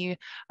discectomy,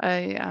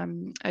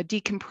 a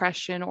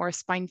decompression, or a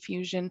spine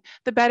fusion,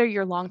 the better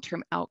your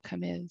long-term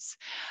outcome is.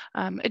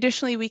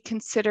 Additionally, we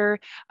consider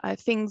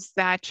things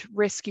that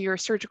risk your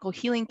surgical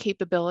healing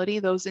capability.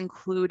 Those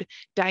include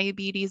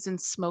diabetes and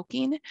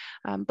smoking.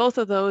 Both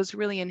of those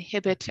really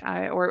inhibit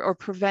or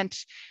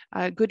prevent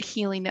good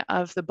healing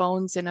of the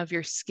bones and of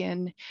your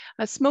skin.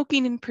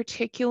 Smoking in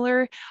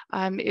particular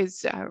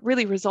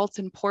really results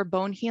in poor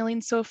bone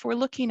healing. So if we're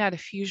looking at a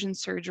fusion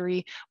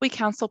surgery, we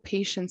counsel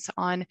patients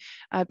on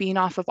being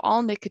off of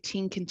all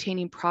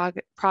nicotine-containing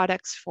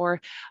products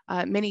for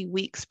many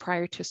weeks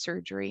prior to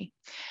surgery.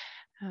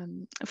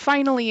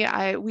 Finally,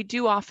 we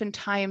do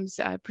oftentimes,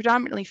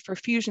 predominantly for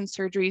fusion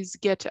surgeries,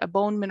 get a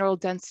bone mineral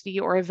density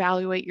or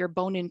evaluate your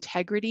bone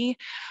integrity.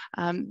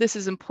 This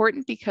is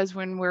important because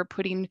when we're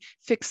putting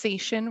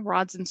fixation,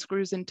 rods and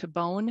screws into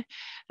bone,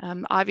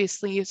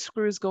 obviously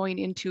screws going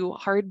into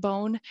hard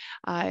bone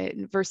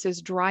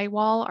versus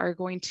drywall are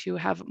going to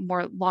have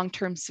more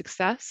long-term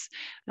success.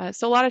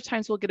 So a lot of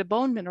times we'll get a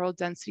bone mineral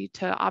density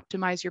to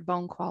optimize your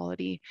bone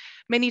quality.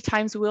 Many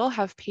times we'll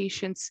have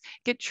patients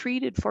get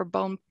treated for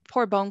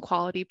poor bone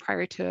quality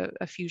prior to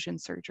a fusion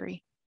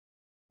surgery.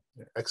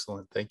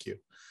 Excellent, thank you.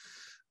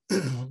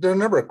 There are a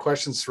number of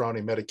questions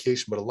surrounding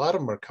medication, but a lot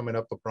of them are coming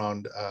up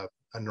around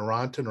a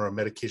Neurontin or a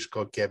medication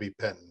called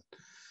gabapentin.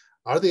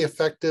 Are they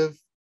effective?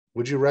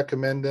 Would you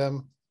recommend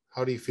them?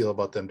 How do you feel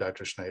about them,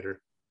 Dr. Snyder?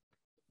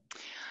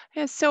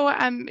 Yeah, so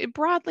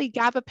broadly,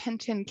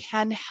 gabapentin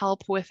can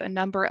help with a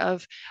number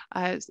of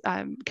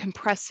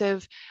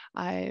compressive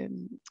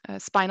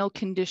spinal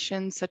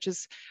conditions, such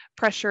as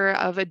pressure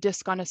of a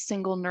disc on a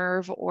single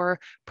nerve or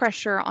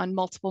pressure on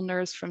multiple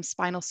nerves from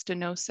spinal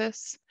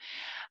stenosis.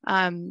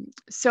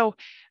 So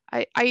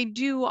I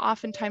do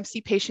oftentimes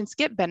see patients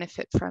get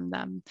benefit from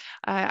them.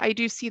 I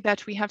do see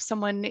that we have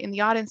someone in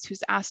the audience who's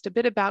asked a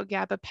bit about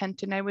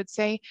gabapentin. I would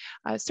say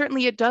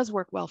certainly it does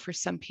work well for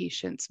some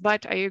patients,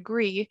 but I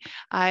agree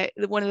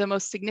one of the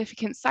most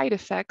significant side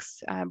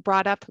effects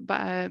brought up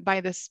by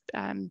this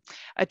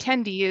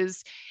attendee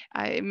is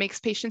it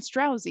makes patients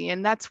drowsy,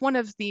 and that's one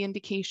of the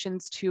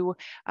indications to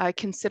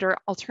consider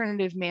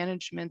alternative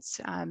managements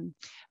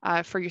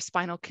for your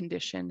spinal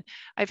condition.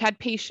 I've had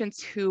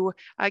patients who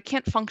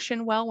can't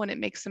function well when it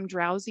makes them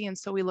drowsy, and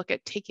so we look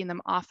at taking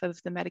them off of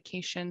the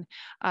medication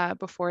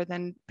before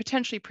then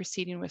potentially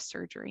proceeding with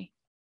surgery.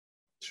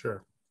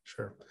 Sure,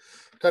 sure.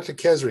 Dr.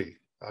 Khezri,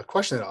 a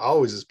question that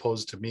always is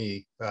posed to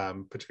me,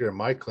 particularly in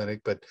my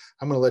clinic, but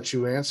I'm going to let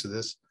you answer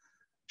this.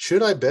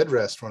 Should I bed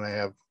rest when I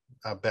have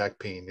back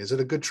pain? Is it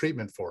a good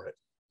treatment for it?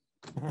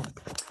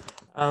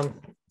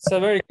 It's a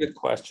very good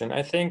question.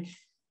 I think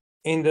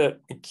in the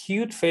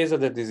acute phase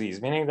of the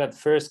disease, meaning that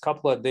first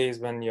couple of days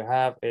when you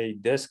have a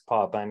disc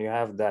pop and you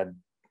have that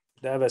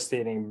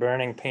devastating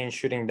burning pain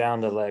shooting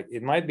down the leg,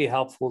 it might be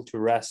helpful to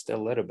rest a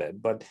little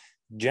bit. But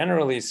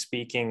generally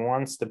speaking,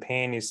 once the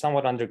pain is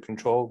somewhat under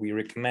control, we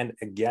recommend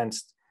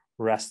against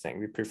resting.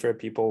 We prefer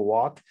people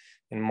walk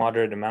in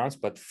moderate amounts,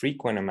 but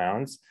frequent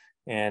amounts,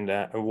 and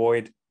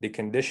avoid the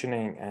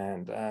conditioning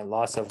and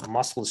loss of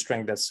muscle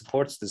strength that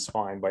supports the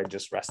spine by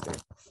just resting.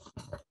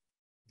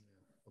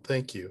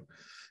 Thank you.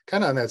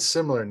 Kind of on that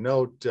similar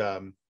note,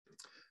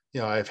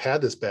 I've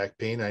had this back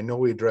pain. I know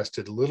we addressed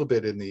it a little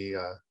bit in the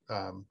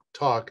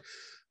talk,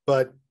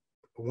 but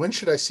when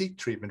should I seek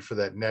treatment for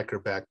that neck or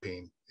back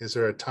pain? Is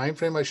there a time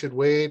frame I should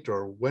wait,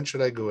 or when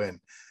should I go in?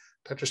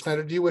 Dr.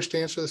 Snyder, do you wish to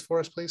answer this for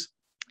us, please?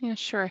 Yeah,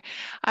 sure.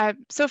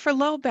 So for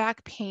low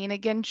back pain,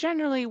 again,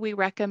 generally we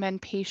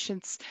recommend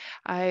patients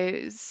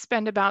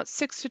spend about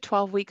 6 to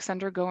 12 weeks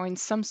undergoing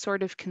some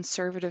sort of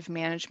conservative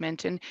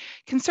management. And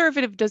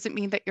conservative doesn't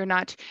mean that you're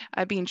not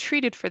being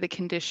treated for the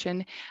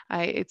condition.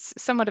 It's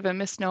somewhat of a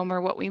misnomer.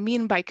 What we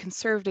mean by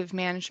conservative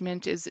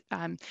management is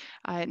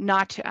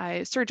not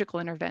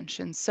surgical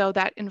interventions. So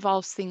that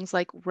involves things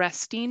like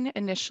resting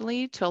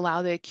initially to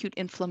allow the acute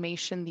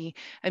inflammation, the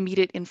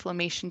immediate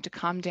inflammation to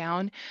calm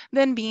down,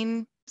 then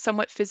being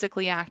somewhat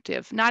physically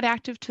active, not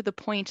active to the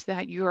point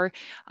that you're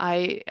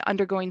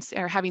undergoing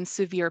or having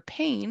severe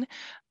pain,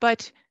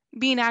 but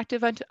being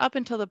active up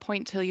until the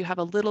point till you have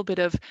a little bit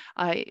of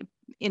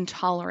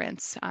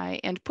intolerance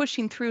and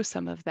pushing through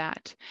some of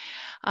that.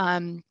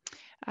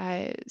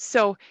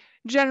 So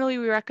generally,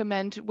 we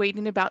recommend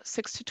waiting about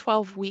 6 to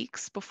 12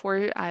 weeks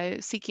before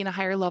seeking a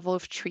higher level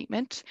of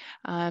treatment,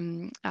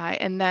 and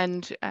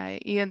then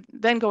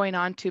going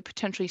on to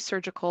potentially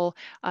surgical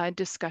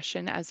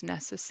discussion as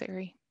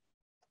necessary.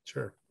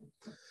 Sure.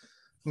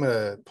 I'm going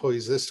to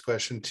pose this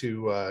question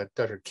to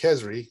Dr.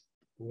 Khezri.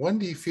 When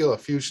do you feel a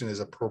fusion is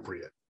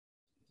appropriate?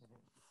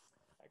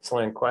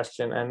 Excellent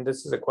question. And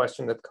this is a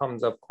question that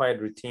comes up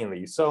quite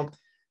routinely. So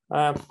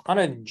on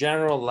a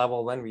general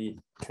level, when we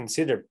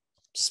consider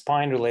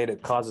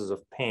spine-related causes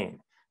of pain,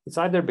 it's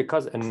either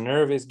because a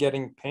nerve is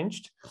getting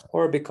pinched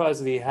or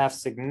because we have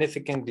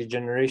significant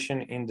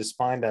degeneration in the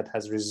spine that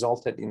has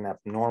resulted in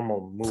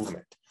abnormal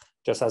movement,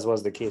 just as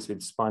was the case with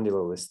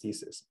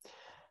spondylolisthesis.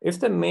 If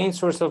the main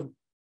source of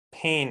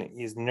pain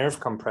is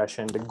nerve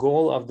compression, the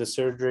goal of the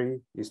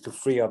surgery is to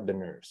free up the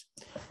nerves.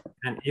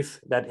 And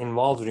if that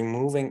involves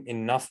removing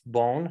enough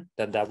bone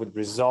that would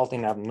result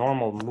in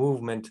abnormal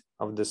movement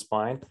of the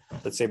spine,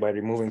 let's say by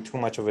removing too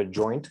much of a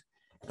joint,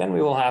 then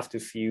we will have to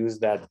fuse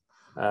that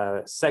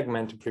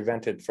segment to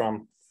prevent it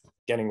from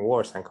getting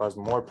worse and cause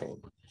more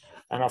pain.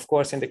 And of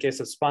course, in the case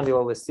of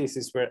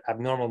spondylolisthesis, where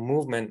abnormal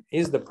movement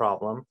is the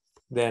problem,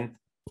 then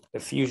the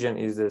fusion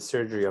is the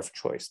surgery of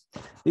choice.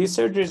 These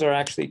surgeries are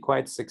actually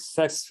quite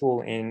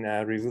successful in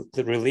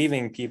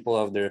relieving people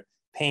of their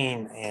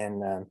pain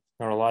and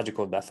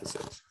neurological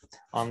deficits.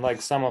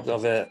 Unlike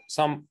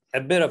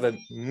a bit of a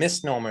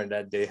misnomer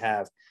that they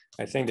have,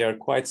 I think they are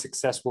quite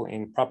successful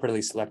in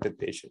properly selected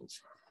patients.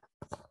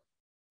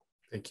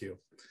 Thank you.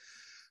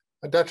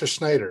 Dr.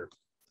 Snyder,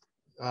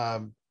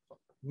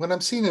 when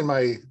I'm seen in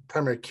my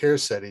primary care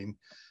setting,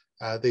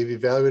 they've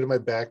evaluated my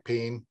back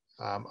pain.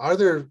 Are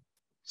there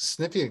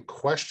significant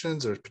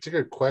questions or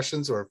particular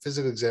questions or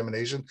physical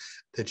examination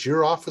that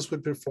your office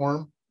would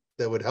perform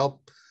that would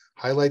help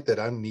highlight that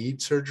I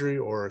need surgery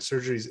or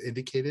surgery is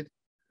indicated?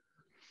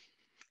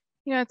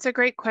 Yeah, it's a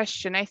great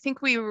question. I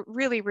think we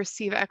really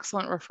receive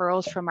excellent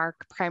referrals from our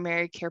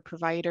primary care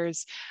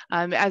providers.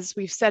 As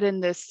we've said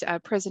in this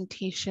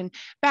presentation,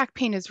 back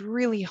pain is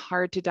really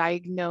hard to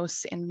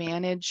diagnose and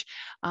manage.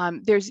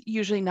 There's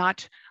usually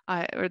not,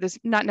 or there's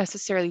not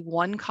necessarily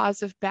one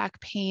cause of back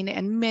pain,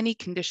 and many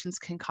conditions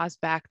can cause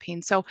back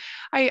pain. So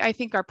I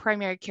think our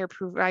primary care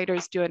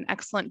providers do an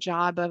excellent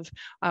job of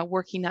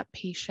working up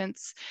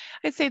patients.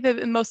 I'd say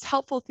the most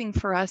helpful thing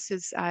for us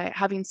is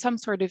having some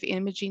sort of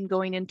imaging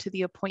going into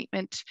the appointment.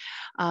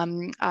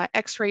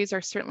 X-rays are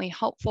certainly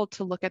helpful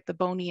to look at the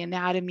bony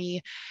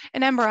anatomy.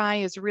 An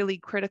MRI is really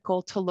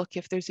critical to look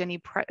if there's any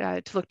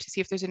to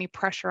see if there's any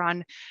pressure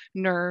on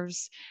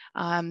nerves.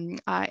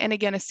 And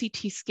again, a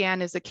CT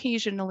scan is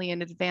occasionally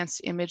an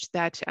advanced image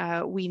that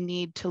we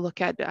need to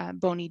look at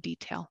bony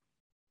detail.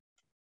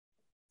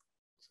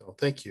 So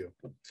thank you.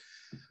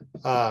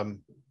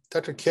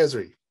 Dr.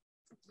 Khezri,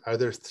 are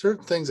there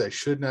certain things I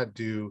should not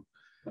do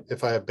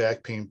if I have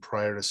back pain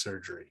prior to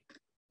surgery?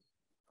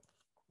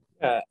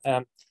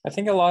 I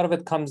think a lot of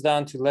it comes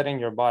down to letting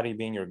your body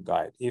be your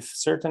guide. If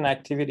certain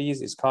activities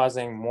is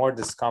causing more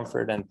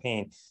discomfort and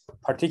pain,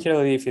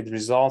 particularly if it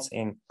results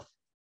in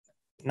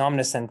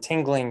numbness and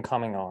tingling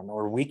coming on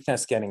or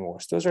weakness getting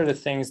worse, those are the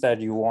things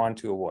that you want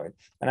to avoid.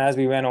 And as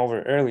we went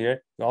over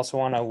earlier, you also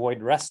want to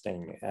avoid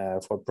resting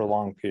for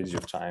prolonged periods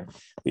of time.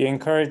 We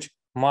encourage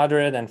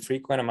moderate and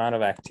frequent amount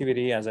of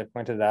activity, as I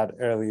pointed out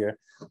earlier,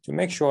 to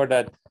make sure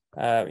that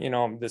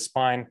the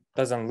spine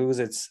doesn't lose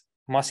its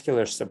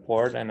muscular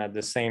support, and at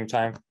the same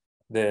time,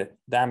 the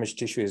damaged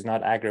tissue is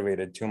not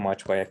aggravated too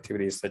much by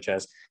activities such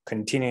as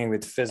continuing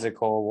with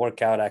physical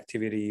workout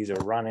activities or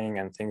running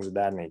and things of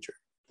that nature.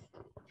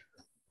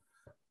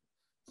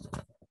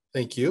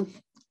 Thank you.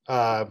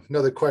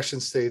 Another question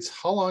states,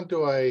 how long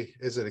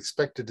is it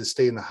expected to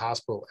stay in the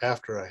hospital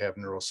after I have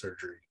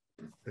neurosurgery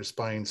or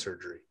spine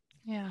surgery?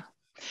 Yeah.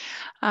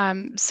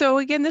 So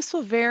again, this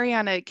will vary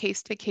on a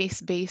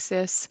case-to-case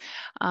basis,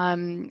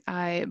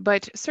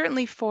 but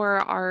certainly for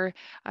our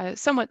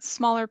somewhat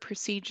smaller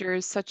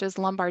procedures such as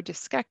lumbar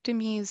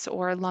discectomies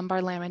or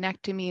lumbar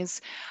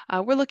laminectomies,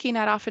 we're looking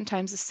at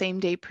oftentimes the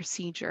same-day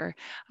procedure.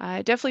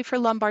 Definitely for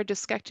lumbar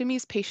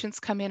discectomies, patients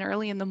come in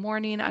early in the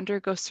morning,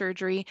 undergo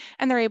surgery,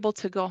 and they're able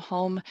to go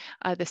home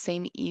the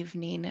same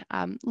evening.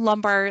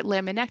 Lumbar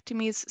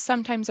laminectomies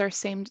sometimes are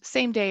same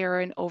day or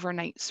an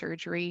overnight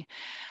surgery.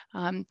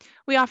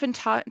 We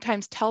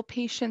oftentimes tell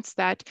patients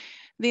that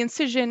the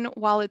incision,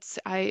 while it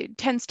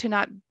tends to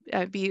not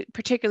be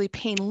particularly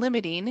pain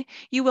limiting,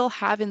 you will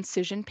have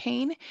incision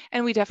pain,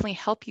 and we definitely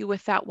help you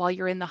with that while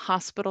you're in the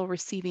hospital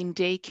receiving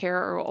day care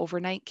or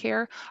overnight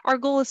care. Our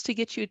goal is to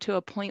get you to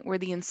a point where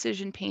the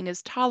incision pain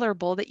is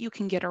tolerable, that you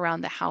can get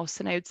around the house.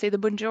 And I would say the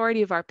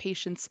majority of our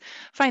patients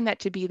find that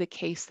to be the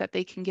case, that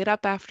they can get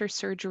up after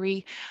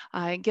surgery,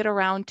 get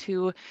around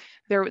to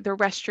their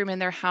restroom in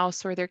their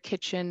house or their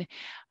kitchen.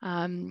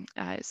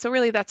 So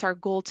really that's our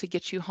goal, to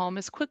get you home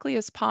as quickly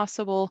as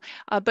possible,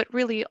 but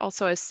really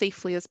also as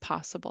safely as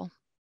possible.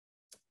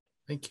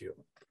 Thank you.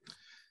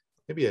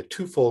 Maybe a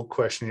twofold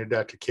question here,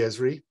 Dr.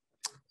 Khezri.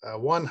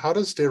 One, how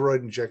does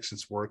steroid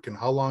injections work, and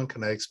how long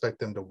can I expect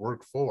them to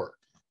work for?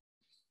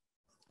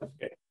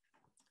 Okay.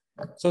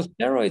 So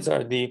steroids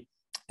are the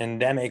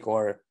endemic,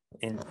 or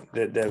in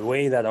the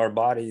way that our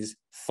bodies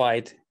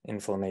fight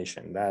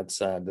inflammation.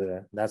 That's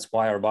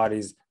why our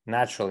bodies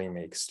naturally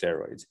make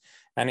steroids.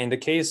 And in the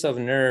case of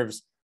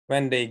nerves,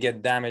 when they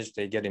get damaged,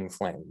 they get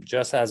inflamed.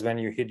 Just as when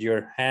you hit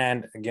your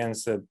hand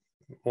against a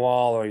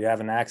wall or you have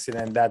an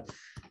accident, that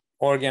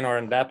organ or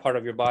in that part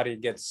of your body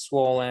gets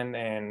swollen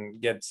and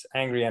gets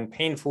angry and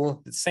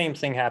painful, the same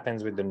thing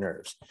happens with the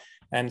nerves.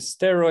 And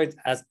steroids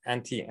as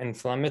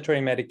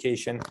anti-inflammatory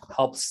medication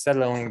helps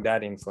settling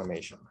that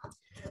inflammation.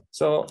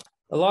 So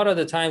a lot of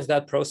the times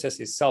that process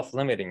is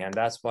self-limiting, and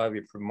that's why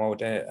we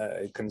promote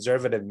a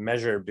conservative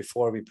measure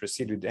before we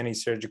proceed with any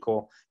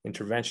surgical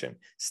intervention.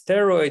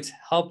 Steroids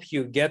help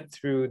you get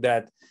through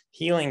that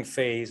healing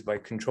phase by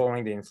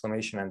controlling the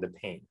inflammation and the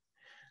pain.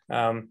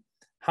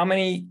 How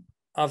many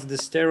of the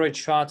steroid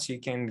shots you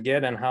can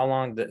get and how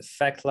long the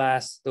effect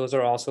lasts, those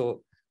are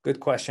also good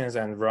questions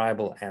and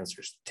variable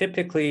answers.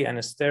 Typically, a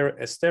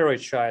steroid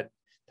shot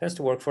tends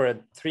to work for a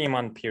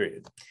 3-month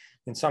period.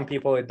 In some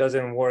people, it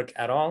doesn't work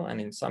at all,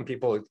 and in some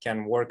people, it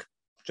can work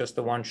just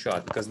the one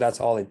shot, because that's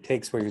all it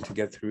takes for you to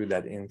get through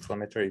that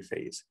inflammatory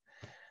phase.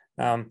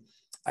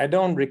 I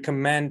don't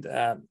recommend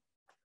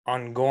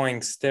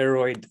ongoing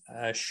steroid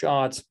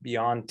shots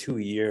beyond 2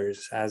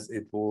 years, as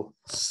it will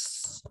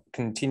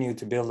continue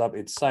to build up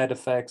its side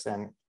effects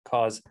and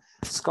cause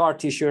scar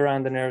tissue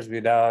around the nerves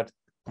without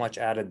much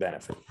added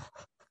benefit.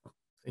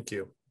 Thank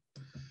you.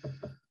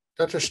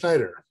 Dr.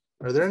 Snyder,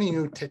 are there any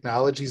new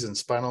technologies in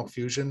spinal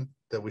fusion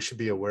that we should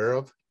be aware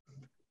of?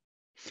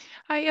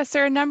 Yes,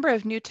 there are a number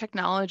of new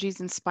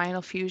technologies in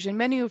spinal fusion,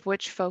 many of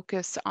which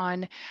focus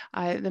on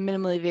the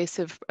minimally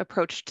invasive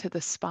approach to the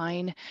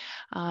spine.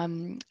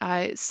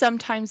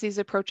 Sometimes these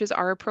approaches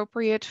are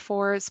appropriate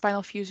for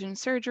spinal fusion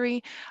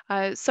surgery.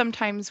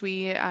 Sometimes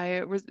we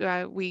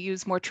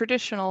use more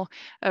traditional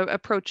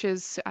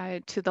approaches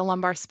to the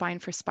lumbar spine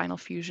for spinal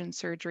fusion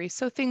surgery.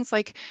 So things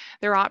like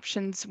there are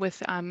options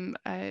with,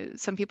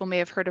 some people may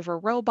have heard of a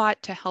robot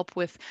to help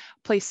with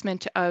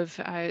placement of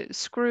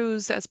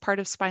screws as part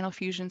of spinal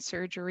fusion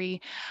surgery.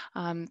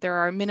 There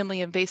are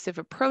minimally invasive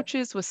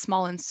approaches with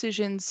small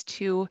incisions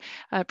to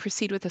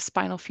proceed with a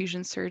spinal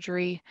fusion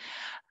surgery.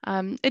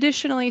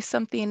 Additionally,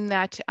 something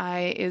that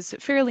is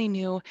fairly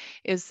new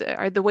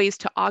are the ways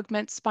to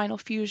augment spinal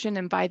fusion.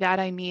 And by that,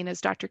 I mean,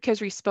 as Dr.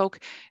 Khezri spoke,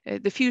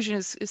 the fusion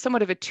is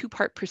somewhat of a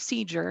two-part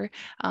procedure.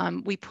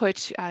 We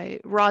put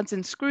rods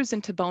and screws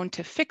into bone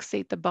to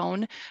fixate the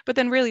bone, but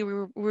then really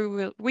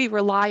we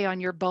rely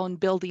on your bone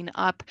building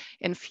up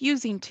and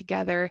fusing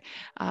together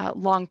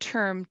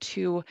long-term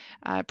to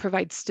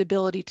provide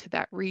stability to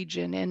that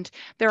region. And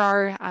there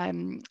are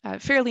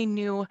fairly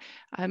new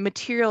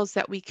materials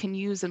that we can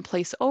use and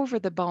place over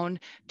the bone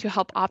to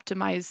help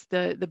optimize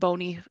the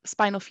bony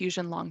spinal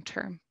fusion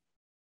long-term.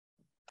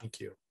 Thank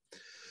you.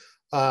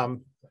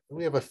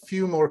 We have a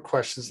few more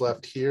questions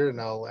left here, and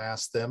I'll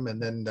ask them,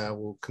 and then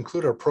we'll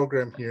conclude our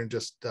program here in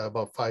just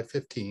about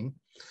 5:15.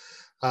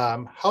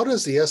 How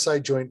does the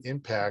SI joint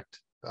impact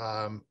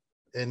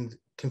and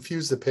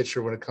confuse the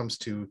picture when it comes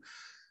to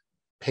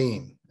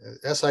pain?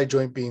 SI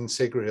joint being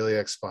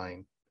sacroiliac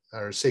spine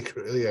or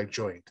sacroiliac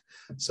joint.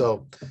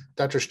 So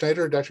Dr.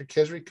 Snyder, Dr.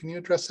 Khezri, can you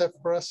address that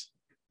for us?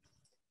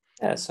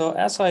 Yeah, so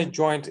SI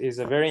joint is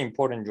a very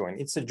important joint.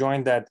 It's a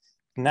joint that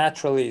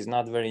naturally is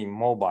not very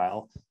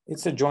mobile.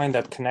 It's a joint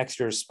that connects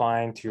your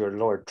spine to your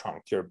lower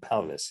trunk, to your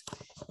pelvis.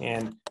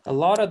 And a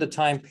lot of the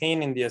time,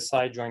 pain in the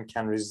SI joint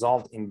can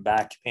result in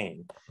back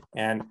pain.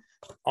 And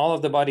all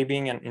of the body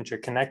being an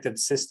interconnected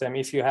system,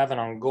 if you have an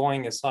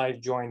ongoing SI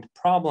joint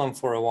problem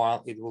for a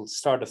while, it will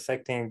start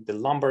affecting the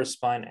lumbar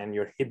spine and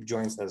your hip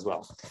joints as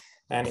well.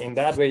 And in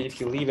that way,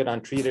 if you leave it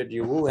untreated,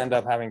 you will end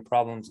up having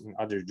problems in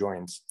other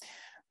joints.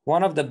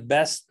 One of the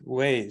best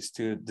ways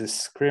to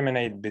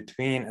discriminate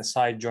between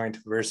SI joint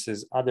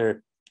versus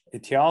other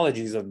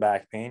etiologies of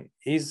back pain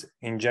is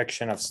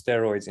injection of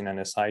steroids in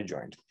an SI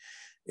joint.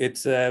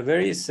 It's a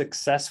very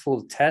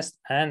successful test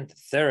and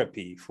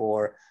therapy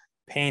for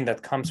pain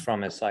that comes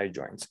from SI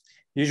joints.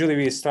 Usually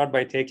we start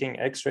by taking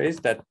x-rays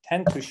that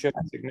tend to show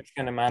a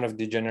significant amount of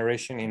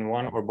degeneration in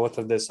one or both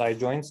of the SI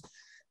joints.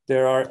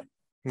 There are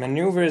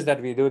maneuvers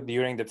that we do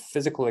during the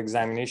physical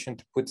examination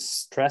to put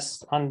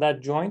stress on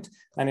that joint.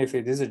 And if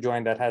it is a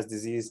joint that has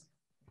disease,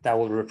 that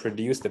will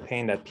reproduce the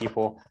pain that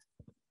people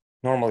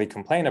normally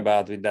complain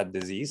about with that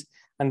disease.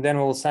 And then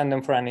we'll send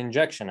them for an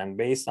injection. And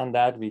based on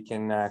that, we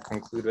can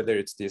conclude whether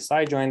it's the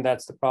SI joint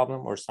that's the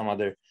problem or some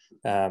other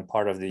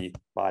part of the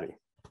body.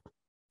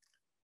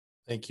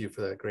 Thank you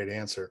for that great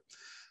answer.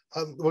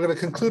 We're going to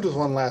conclude with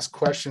one last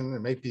question.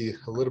 It might be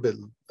a little bit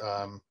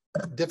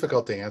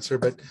difficult to answer,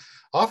 but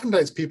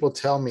oftentimes people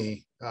tell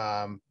me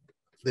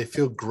they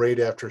feel great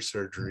after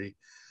surgery,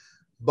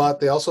 but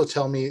they also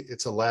tell me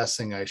it's the last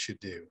thing I should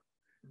do.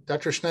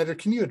 Dr. Snyder,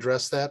 can you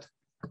address that?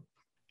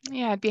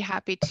 Yeah, I'd be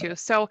happy to.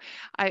 So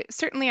I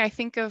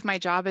think of my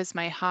job as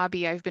my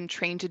hobby. I've been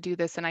trained to do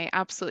this and I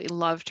absolutely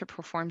love to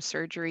perform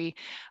surgery.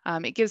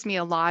 It gives me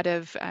a lot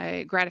of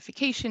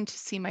gratification to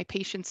see my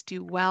patients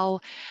do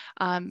well.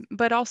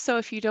 But also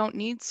if you don't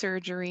need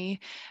surgery,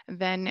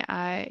 then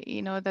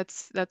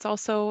that's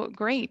also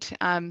great.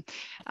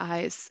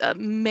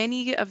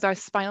 Many of the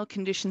spinal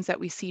conditions that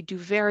we see do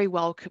very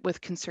well with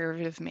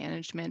conservative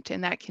management,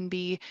 and that can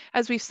be,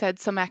 as we've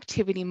said, some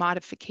activity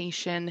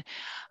modification,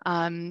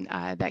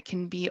 that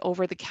can be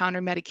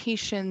over-the-counter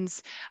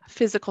medications,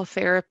 physical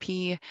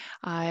therapy,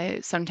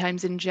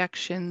 sometimes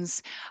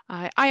injections.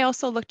 I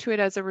also look to it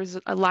as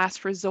a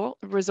last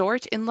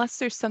resort unless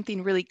there's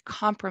something really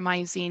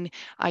compromising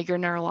your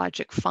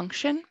neurologic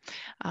function,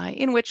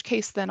 in which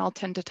case then I'll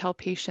tend to tell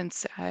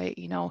patients,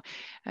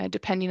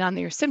 depending on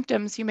their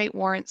symptoms, you may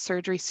warrant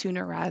surgery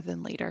sooner rather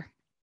than later.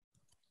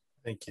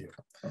 Thank you.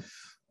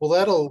 Well,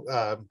 that'll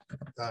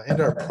end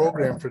our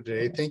program for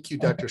today. Thank you,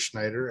 Dr.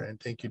 Snyder, and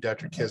thank you,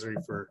 Dr.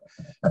 Khezri, for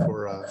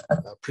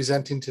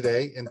presenting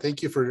today. And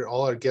thank you for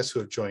all our guests who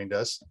have joined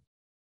us.